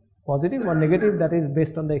advocacy, positive or negative, that is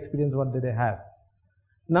based on the experience what they have.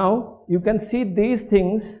 Now you can see these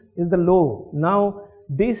things is the low. Now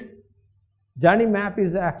this journey map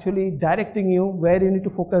is actually directing you where you need to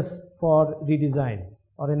focus for redesign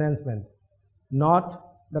or enhancement, not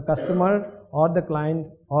the customer or the client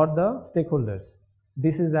or the stakeholders.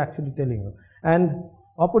 This is actually telling you. And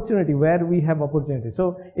opportunity, where we have opportunity.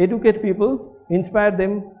 So educate people, inspire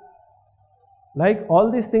them, like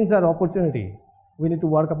all these things are opportunity. We need to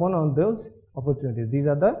work upon on those opportunities. These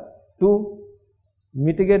are the to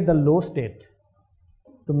mitigate the low state,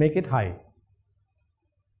 to make it high.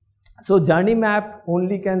 So journey map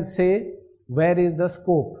only can say where is the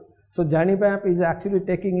scope. So journey map is actually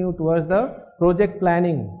taking you towards the project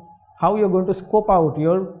planning, how you are going to scope out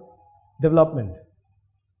your development.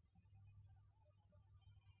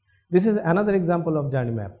 This is another example of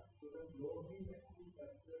journey map.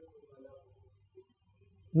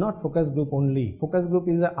 Not focus group only. Focus group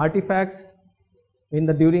is the artifacts in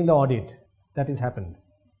the during the audit that is happened.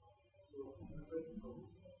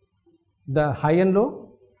 The high and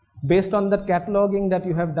low, based on the cataloging that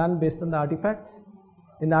you have done based on the artifacts.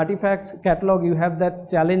 In the artifacts catalog you have that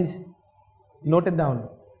challenge noted down.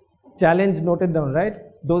 Challenge noted down, right?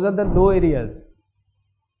 Those are the low areas.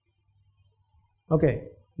 Okay.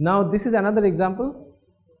 Now this is another example.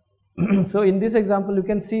 So in this example you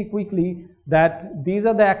can see quickly that these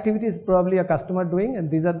are the activities probably a customer doing, and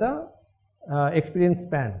these are the experience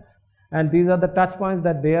spans, and these are the touch points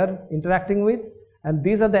that they are interacting with, and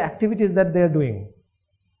these are the activities that they are doing.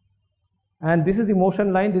 And this is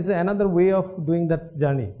emotion line. This is another way of doing that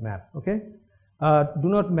journey map, okay? Do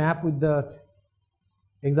not map with the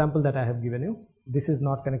example that I have given you. This is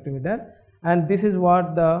not connecting with that. And this is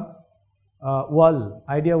what the wall,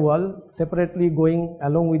 idea wall, separately going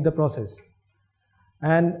along with the process.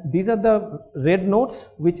 And these are the red notes,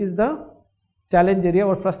 which is the challenge area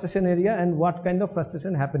or frustration area, and what kind of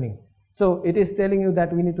frustration happening. So it is telling you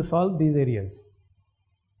that we need to solve these areas.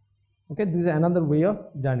 Okay, this is another way of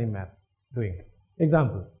journey map doing.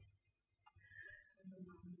 Example.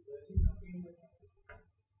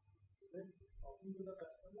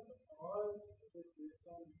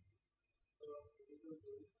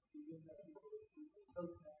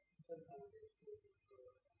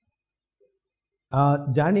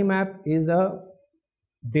 Journey map is a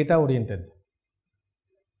data oriented.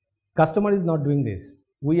 Customer is not doing this.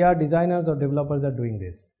 We are designers or developers are doing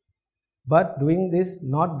this. But doing this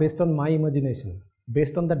not based on my imagination,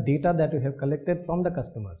 based on the data that we have collected from the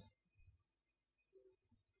customers.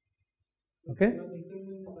 Okay?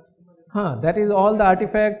 That is all the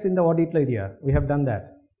artifacts in the audit area. We have done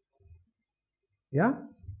that. Yeah?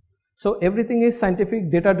 So everything is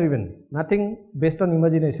scientific, data driven, nothing based on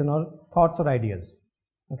imagination or thoughts or ideas.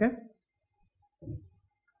 Okay?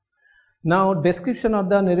 Now description of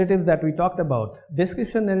the narratives that we talked about.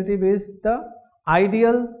 Description narrative is the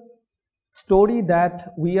ideal story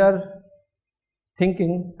that we are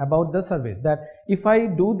thinking about the service. That if I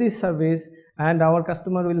do this service and our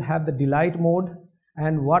customer will have the delight mode,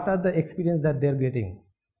 and what are the experience that they are getting.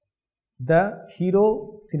 The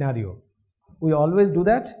hero scenario. We always do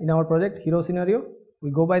that in our project, hero scenario.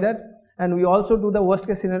 We go by that, and we also do the worst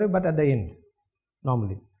case scenario, but at the end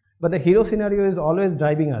normally. But the hero scenario is always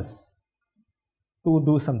driving us to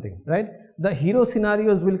do something, right? The hero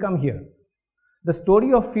scenarios will come here. The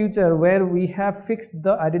story of future where we have fixed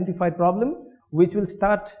the identified problem, which will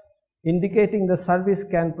start indicating the service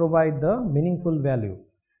can provide the meaningful value.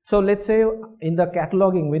 So let's say in the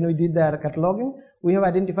cataloging, when we did the cataloging, we have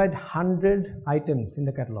identified 100 items in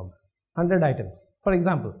the catalog, 100 items. for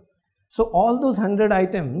example. So all those 100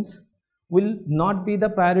 items will not be the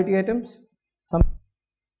priority items. Some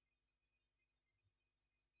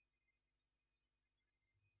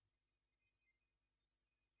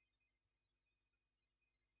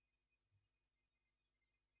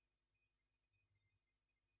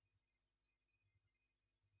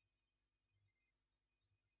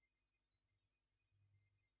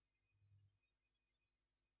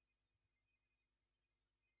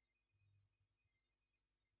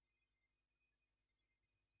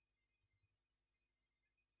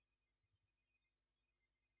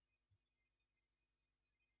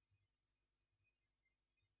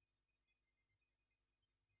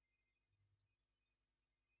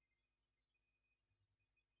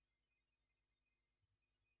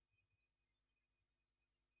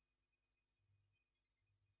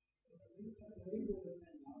it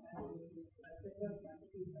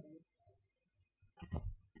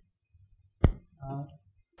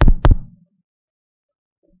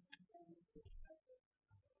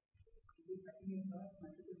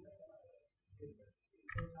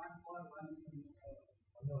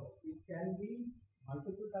can be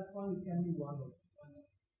multiple touch points, it can be one.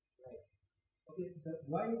 Right. Okay,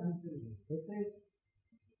 why I'm saying this? Let's say,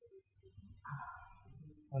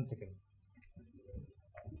 one second.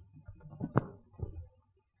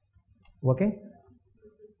 Working?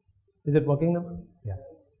 Is it working now? Yeah.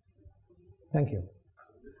 Thank you.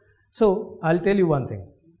 So I'll tell you one thing.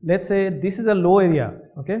 Let's say this is a low area,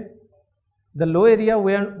 okay? The low area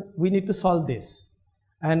where we need to solve this.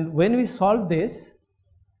 And when we solve this,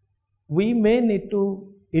 we may need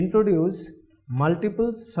to introduce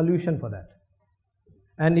multiple solution for that.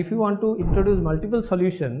 And if you want to introduce multiple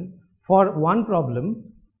solution for one problem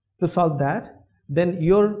to solve that, then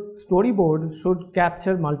your storyboard should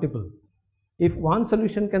capture multiple. If one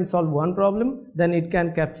solution can solve one problem, then it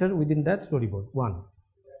can capture within that storyboard one.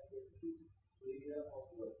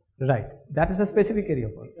 Right. That is a specific area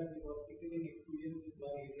for it.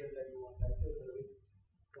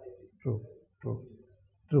 True. True.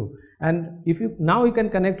 True. And if you now you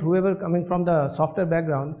can connect whoever coming from the software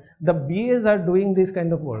background, the BAs are doing this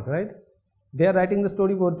kind of work, right? They are writing the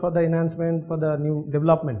storyboard for the enhancement, for the new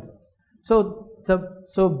development. So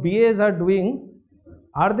BAs are doing.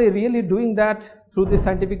 Are they really doing that through this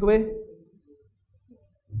scientific way?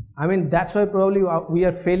 I mean, that's why probably we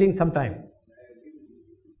are failing sometime.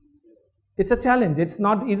 It's a challenge. It's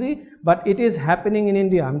not easy, but it is happening in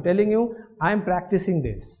India. I'm telling you, I'm practicing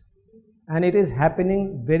this. And it is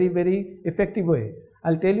happening very, very effective way.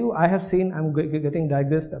 I'll tell you, I have seen, I'm getting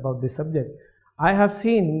digressed about this subject. I have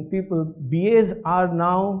seen people, BAs are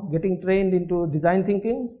now getting trained into design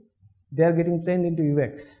thinking. They are getting trained into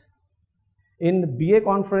UX. In the BA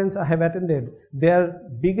conference I have attended, their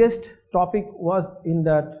biggest topic was in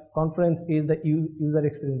that conference is the user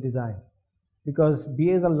experience design. Because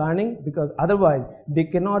BAs are learning, because otherwise they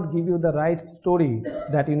cannot give you the right story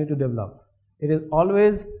that you need to develop. It is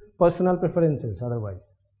always personal preferences otherwise.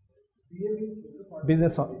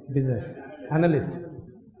 Business analyst.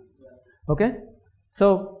 Okay?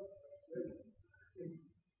 So,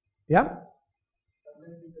 yeah?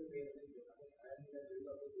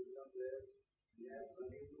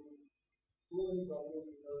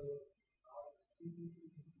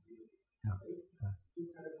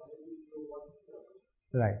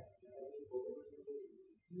 Right.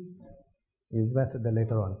 Is best the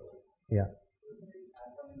later on. Yeah.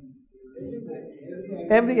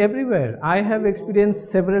 Everywhere. I have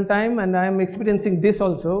experienced several times and I am experiencing this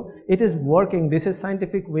also. It is working. This is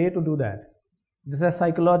scientific way to do that. This is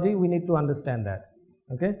psychology. We need to understand that.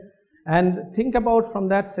 Okay. And think about from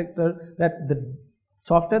that sector that the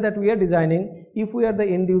software that we are designing, if we are the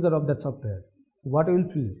end user of that software, what we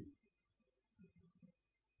will feel?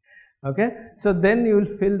 Okay, so then you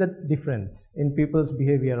will feel the difference in people's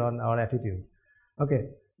behavior or attitude. Okay,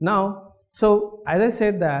 now, so as I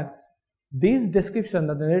said that these descriptions,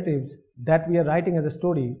 the narratives that we are writing as a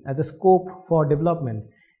story, as a scope for development,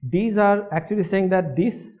 these are actually saying that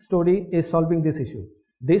this story is solving this issue.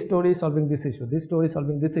 This story is solving this issue. This story is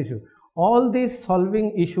solving this issue. All these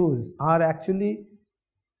solving issues are actually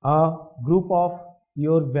a group of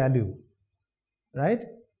your value, right?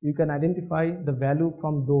 You can identify the value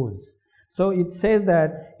from those. So it says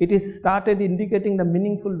that it is started indicating the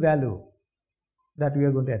meaningful value that we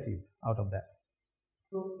are going to achieve out of that.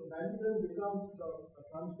 So value becomes the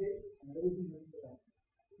front stage and everything is the back.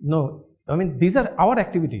 No, I mean these are our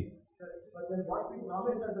activity. But then what we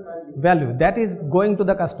promise as a value? Value, that is going to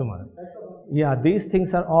the customer. Yeah, these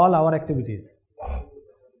things are all our activities.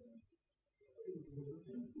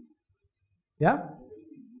 Yeah?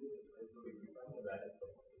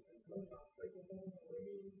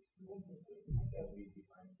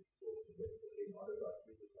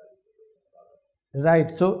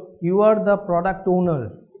 Right. So you are the product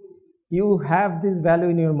owner. You have this value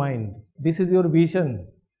in your mind. This is your vision.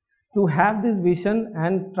 To have this vision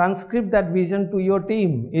and transcript that vision to your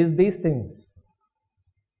team is these things.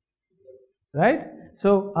 Right?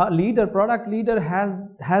 So a leader, product leader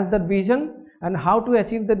has that vision, and how to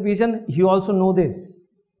achieve that vision, you also know this.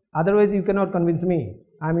 Otherwise you cannot convince me.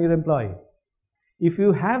 I'm your employee. If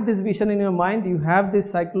you have this vision in your mind, you have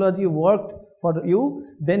this psychology worked for you,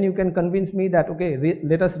 then you can convince me that okay,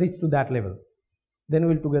 let us reach to that level. Then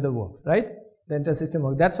we'll together work, right? The entire system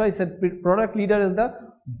work. That's why I said product leader is the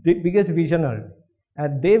biggest visionary.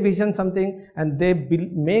 And they vision something and they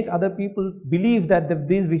make other people believe that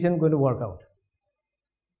this vision is going to work out.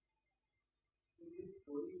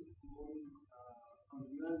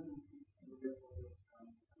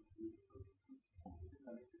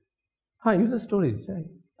 User stories, right?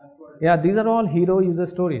 Yeah, these are all hero user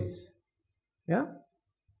stories. Yeah,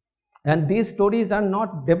 and these stories are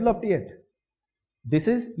not developed yet. This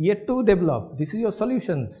is yet to develop. This is your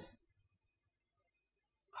solutions.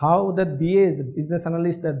 How the BAs, business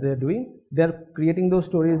analysts, that they're doing, they're creating those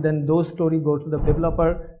stories, then those stories go to the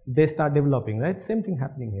developer, they start developing, right? Same thing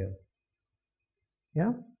happening here.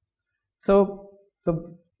 Yeah. So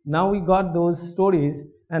now we got those stories,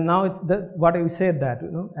 and now it's what I said that,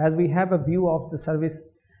 as we have a view of the service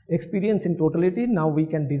experience in totality, now we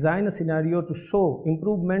can design a scenario to show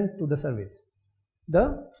improvement to the service.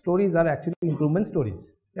 The stories are actually improvement stories.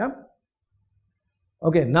 Yeah.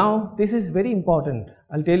 Okay, now this is very important.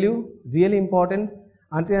 I'll tell you, really important.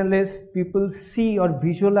 Until unless people see or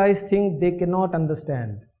visualize things they cannot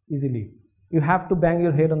understand easily, you have to bang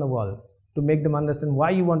your head on the wall to make them understand why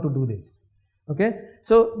you want to do this. Okay,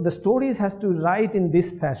 so the stories has to write in this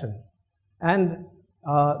fashion, and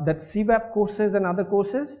that CWAP courses and other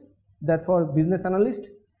courses that for business analysts,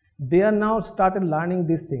 they are now started learning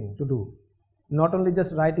this thing to do, not only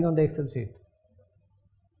just writing on the Excel sheet.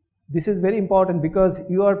 This is very important because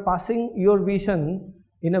you are passing your vision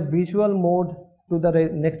in a visual mode to the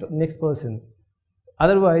next person.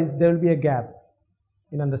 Otherwise, there will be a gap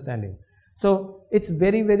in understanding. So it's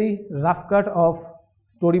very, very rough cut of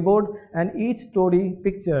storyboard, and each story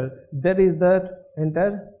picture, there is the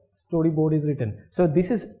entire storyboard is written. So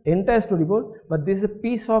this is entire storyboard, but this is a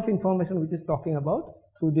piece of information which is talking about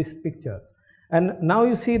through this picture. And now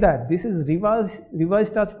you see that this is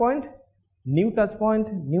revised touch point, new touch point,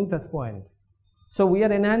 new touch point. So we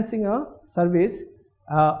are enhancing a service,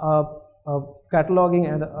 cataloging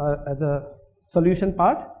and the solution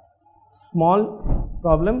part, small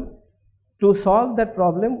problem. To solve that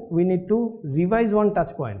problem, we need to revise one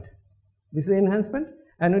touch point. This is enhancement,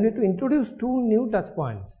 and we need to introduce two new touch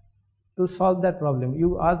points to solve that problem.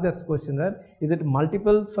 You ask this question, right? Is it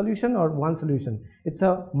multiple solution or one solution? It's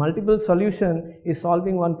a multiple solution is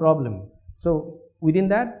solving one problem. So within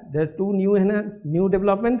that, there are two new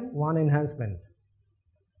development, one enhancement,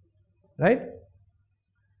 right?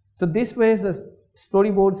 So this way, the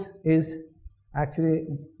storyboards is actually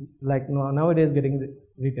like nowadays getting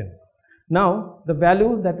written. Now the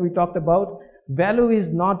value that we talked about, value is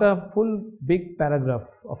not a full big paragraph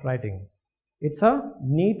of writing. It's a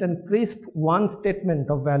neat and crisp one statement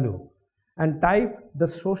of value, and type the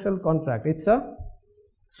social contract. It's a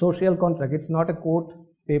social contract. It's not a court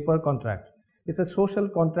paper contract. It's a social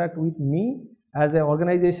contract with me as an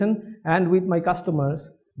organization and with my customers,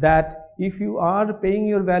 that if you are paying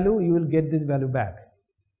your value, you will get this value back.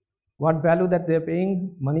 What value that they are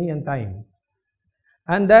paying? Money and time.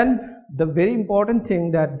 And then the very important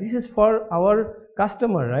thing, that this is for our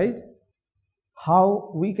customer, right?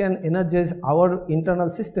 How we can energize our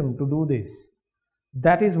internal system to do this.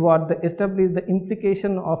 That is what establish the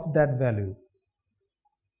implication of that value.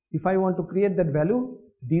 If I want to create that value,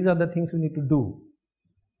 these are the things we need to do.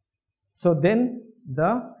 So then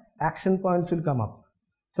the action points will come up.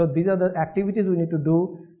 So these are the activities we need to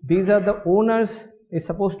do. These are the owners is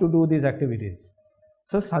supposed to do these activities.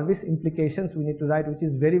 So service implications we need to write, which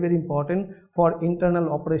is very, very important for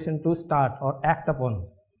internal operation to start or act upon,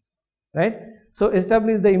 right? So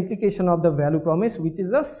establish the implication of the value promise, which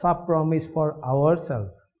is a sub promise for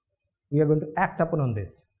ourselves. We are going to act upon this.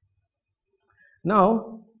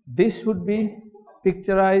 Now this should be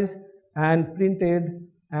picturized and printed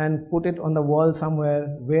and put it on the wall somewhere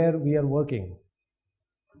where we are working.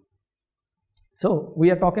 So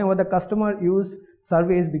we are talking about the customer use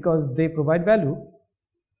surveys because they provide value.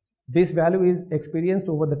 This value is experienced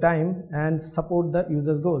over the time and support the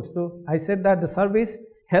user's goals. So I said that the service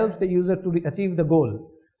helps the user to achieve the goal.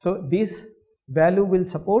 So this value will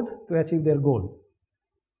support to achieve their goal.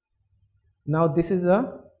 Now this is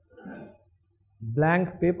a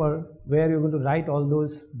blank paper where you're going to write all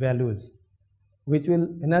those values. which will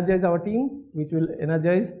energize our team, which will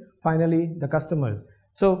energize finally the customers.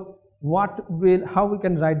 So how we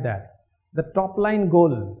can write that? The top line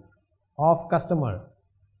goal of customer.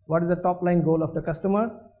 What is the top line goal of the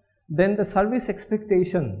customer? Then the service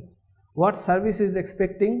expectation. What service is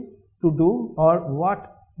expecting to do, or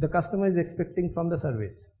what the customer is expecting from the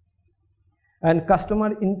service. And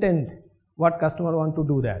customer intent, what customer want to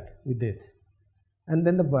do that with this. And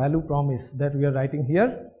then the value promise that we are writing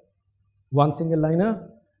here, one single liner,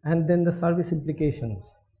 and then the service implications.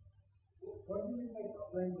 What do you mean by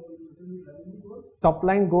top line goal? Revenue goal? Top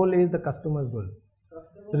line goal is the customer's goal.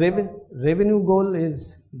 Revenue goal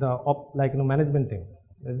is the management thing.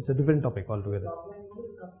 It's a different topic altogether.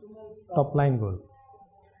 Top line goal.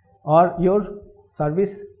 Or your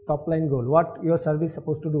service top line goal. What your service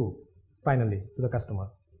supposed to do finally to the customer.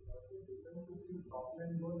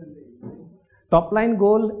 Top line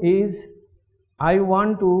goal is,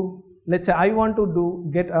 let's say I want to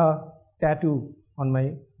get a tattoo on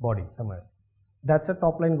my body somewhere. That's a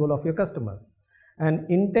top line goal of your customer. And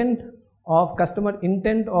customer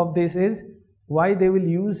intent of this is why they will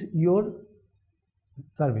use your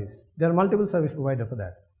service. There are multiple service providers for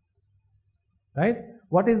that, right?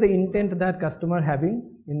 What is the intent that customer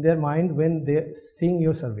having in their mind when they are seeing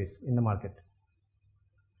your service in the market?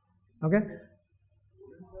 Okay.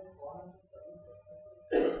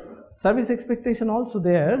 Service expectation also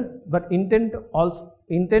there, but intent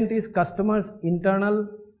is customer's internal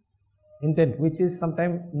intent, which is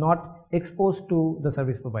sometimes not exposed to the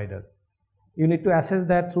service provider. You need to assess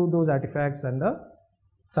that through those artifacts and the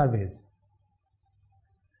surveys.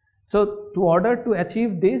 So to order to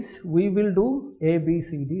achieve this, we will do A, B,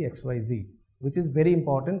 C, D, X, Y, Z, which is very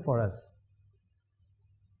important for us.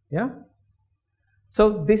 Yeah.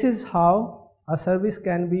 So this is how a service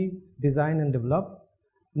can be designed and developed.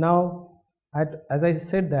 Now, as I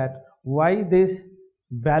said that, why this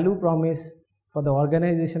value promise for the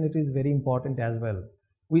organization, it is very important as well.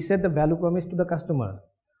 We said the value promise to the customer.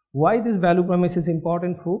 Why this value promise is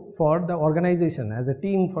important for the organization as a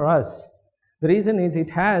team, for us? The reason is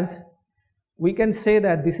we can say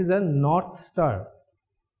that this is a North Star,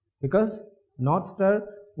 because North Star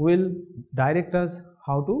will direct us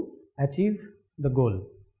how to achieve the goal.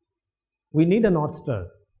 We need a North Star,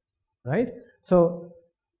 right? So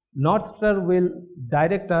North Star will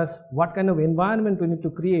direct us what kind of environment we need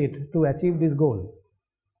to create to achieve this goal.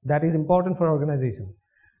 That is important for organization.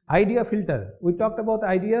 Idea filter. We talked about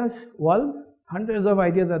ideas. Well, hundreds of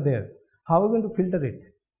ideas are there. How are we going to filter it?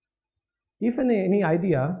 If any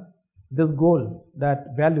idea, this goal, that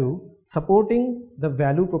value, supporting the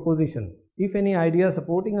value proposition. If any idea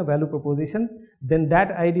supporting a value proposition, then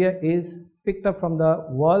that idea is picked up from the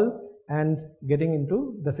world and getting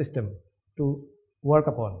into the system to work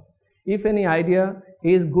upon. If any idea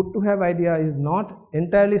is good to have idea, is not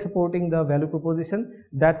entirely supporting the value proposition,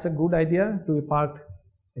 that's a good idea to be parked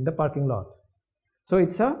in the parking lot. So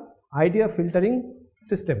it's a idea filtering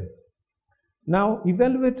system. Now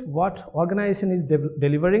evaluate what organization is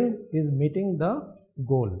delivering is meeting the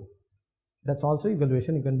goal. That's also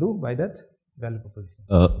evaluation you can do by that value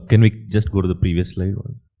proposition. Can we just go to the previous slide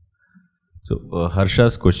one? So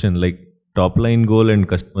Harsha's question, like top line goal and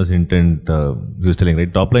customer's intent, he was telling,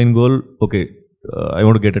 right? Top line goal, okay, I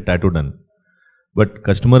want to get a tattoo done, but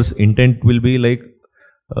customer's intent will be like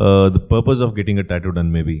the purpose of getting a tattoo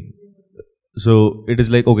done maybe. So it is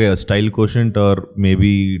like, okay, a style quotient, or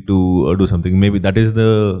maybe to do something. Maybe that is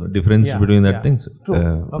the difference between that things.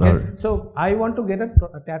 True. Okay. So I want to get a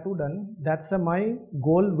tattoo done. That's my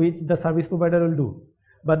goal, which the service provider will do.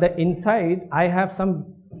 But the inside, I have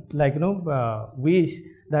some wish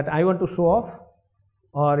that I want to show off,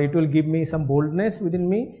 or it will give me some boldness within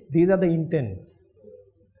me. These are the intents.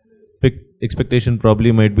 Expectation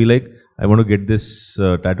probably might be like, I want to get this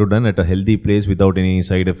tattoo done at a healthy place without any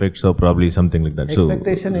side effects, or probably something like that.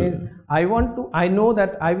 Expectation is, I know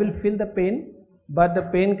that I will feel the pain, but the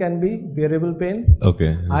pain can be bearable pain.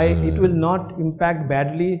 Okay. It will not impact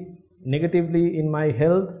badly, negatively in my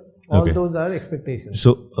health. All those are expectations.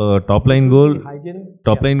 So top line goal,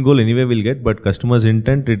 anyway we'll get, but customer's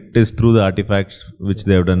intent, it is through the artifacts which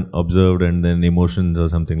they have done, observed, and then emotions or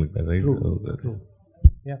something like that, right? True.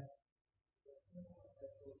 Yeah.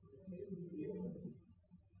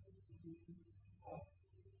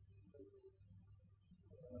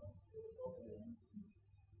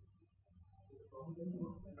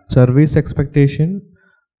 Service expectation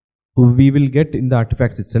we will get in the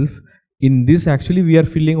artifacts itself. In this, actually we are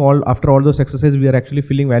filling after all those exercises, we are actually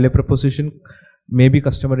filling value proposition, maybe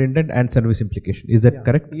customer intent and service implication. Is that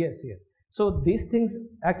correct? Yes. So these things,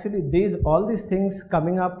 actually all these things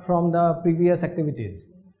coming up from the previous activities.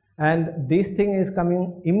 And this thing is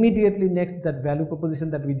coming immediately next that value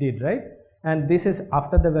proposition that we did, right? And this is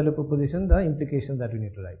after the value proposition, the implication that we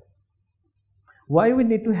need to write. Why we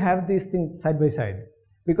need to have these things side by side?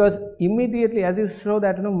 Because immediately as you show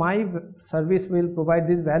that my service will provide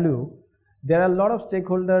this value, there are a lot of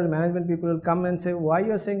stakeholders, management people will come and say, why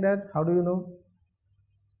you are saying that? How do you know?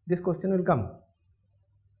 This question will come.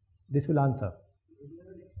 This will answer.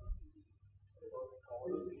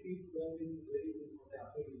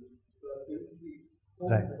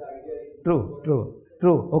 Right. True.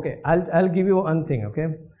 Okay, I'll give you one thing. Okay,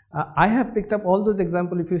 I have picked up all those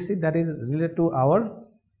examples. If you see, that is related to our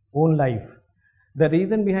own life. The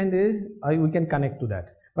reason behind it is we can connect to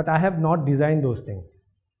that. But I have not designed those things.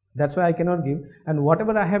 That's why I cannot give. And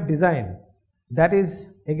whatever I have designed, that is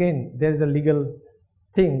again there is a legal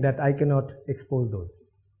thing that I cannot expose those.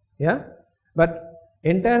 Yeah. But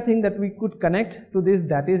entire thing that we could connect to this,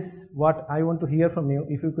 that is what I want to hear from you.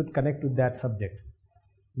 If you could connect to that subject.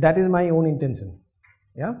 That is my own intention.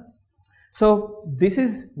 Yeah. So this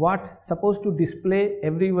is what supposed to display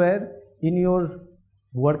everywhere in your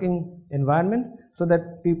working environment, so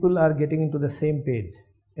that people are getting into the same page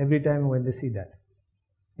every time when they see that.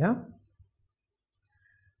 Yeah.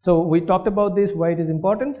 So we talked about this, why it is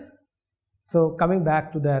important. So coming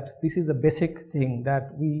back to that, this is a basic thing that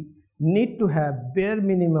we need to have bare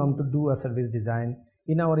minimum to do a service design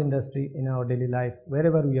in our industry, in our daily life,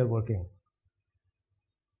 wherever we are working.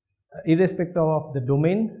 Irrespective of the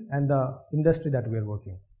domain and the industry that we are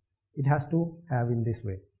working, it has to have in this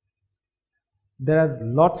way. There are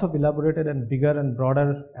lots of elaborated and bigger and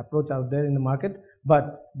broader approach out there in the market,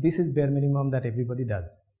 but this is bare minimum that everybody does.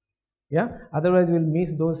 Yeah, otherwise we'll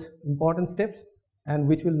miss those important steps and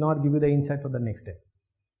which will not give you the insight for the next step.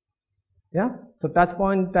 Yeah, so touch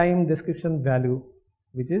point, time, description, value,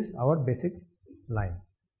 which is our basic line.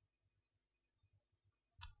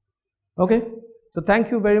 Okay. So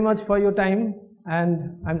thank you very much for your time,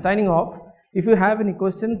 and I'm signing off. If you have any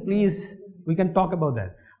question, please, we can talk about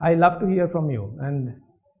that. I love to hear from you. And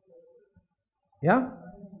yeah,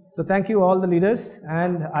 so thank you all the leaders,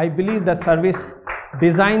 and I believe the service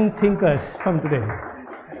design thinkers from today.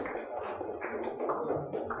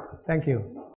 Thank you.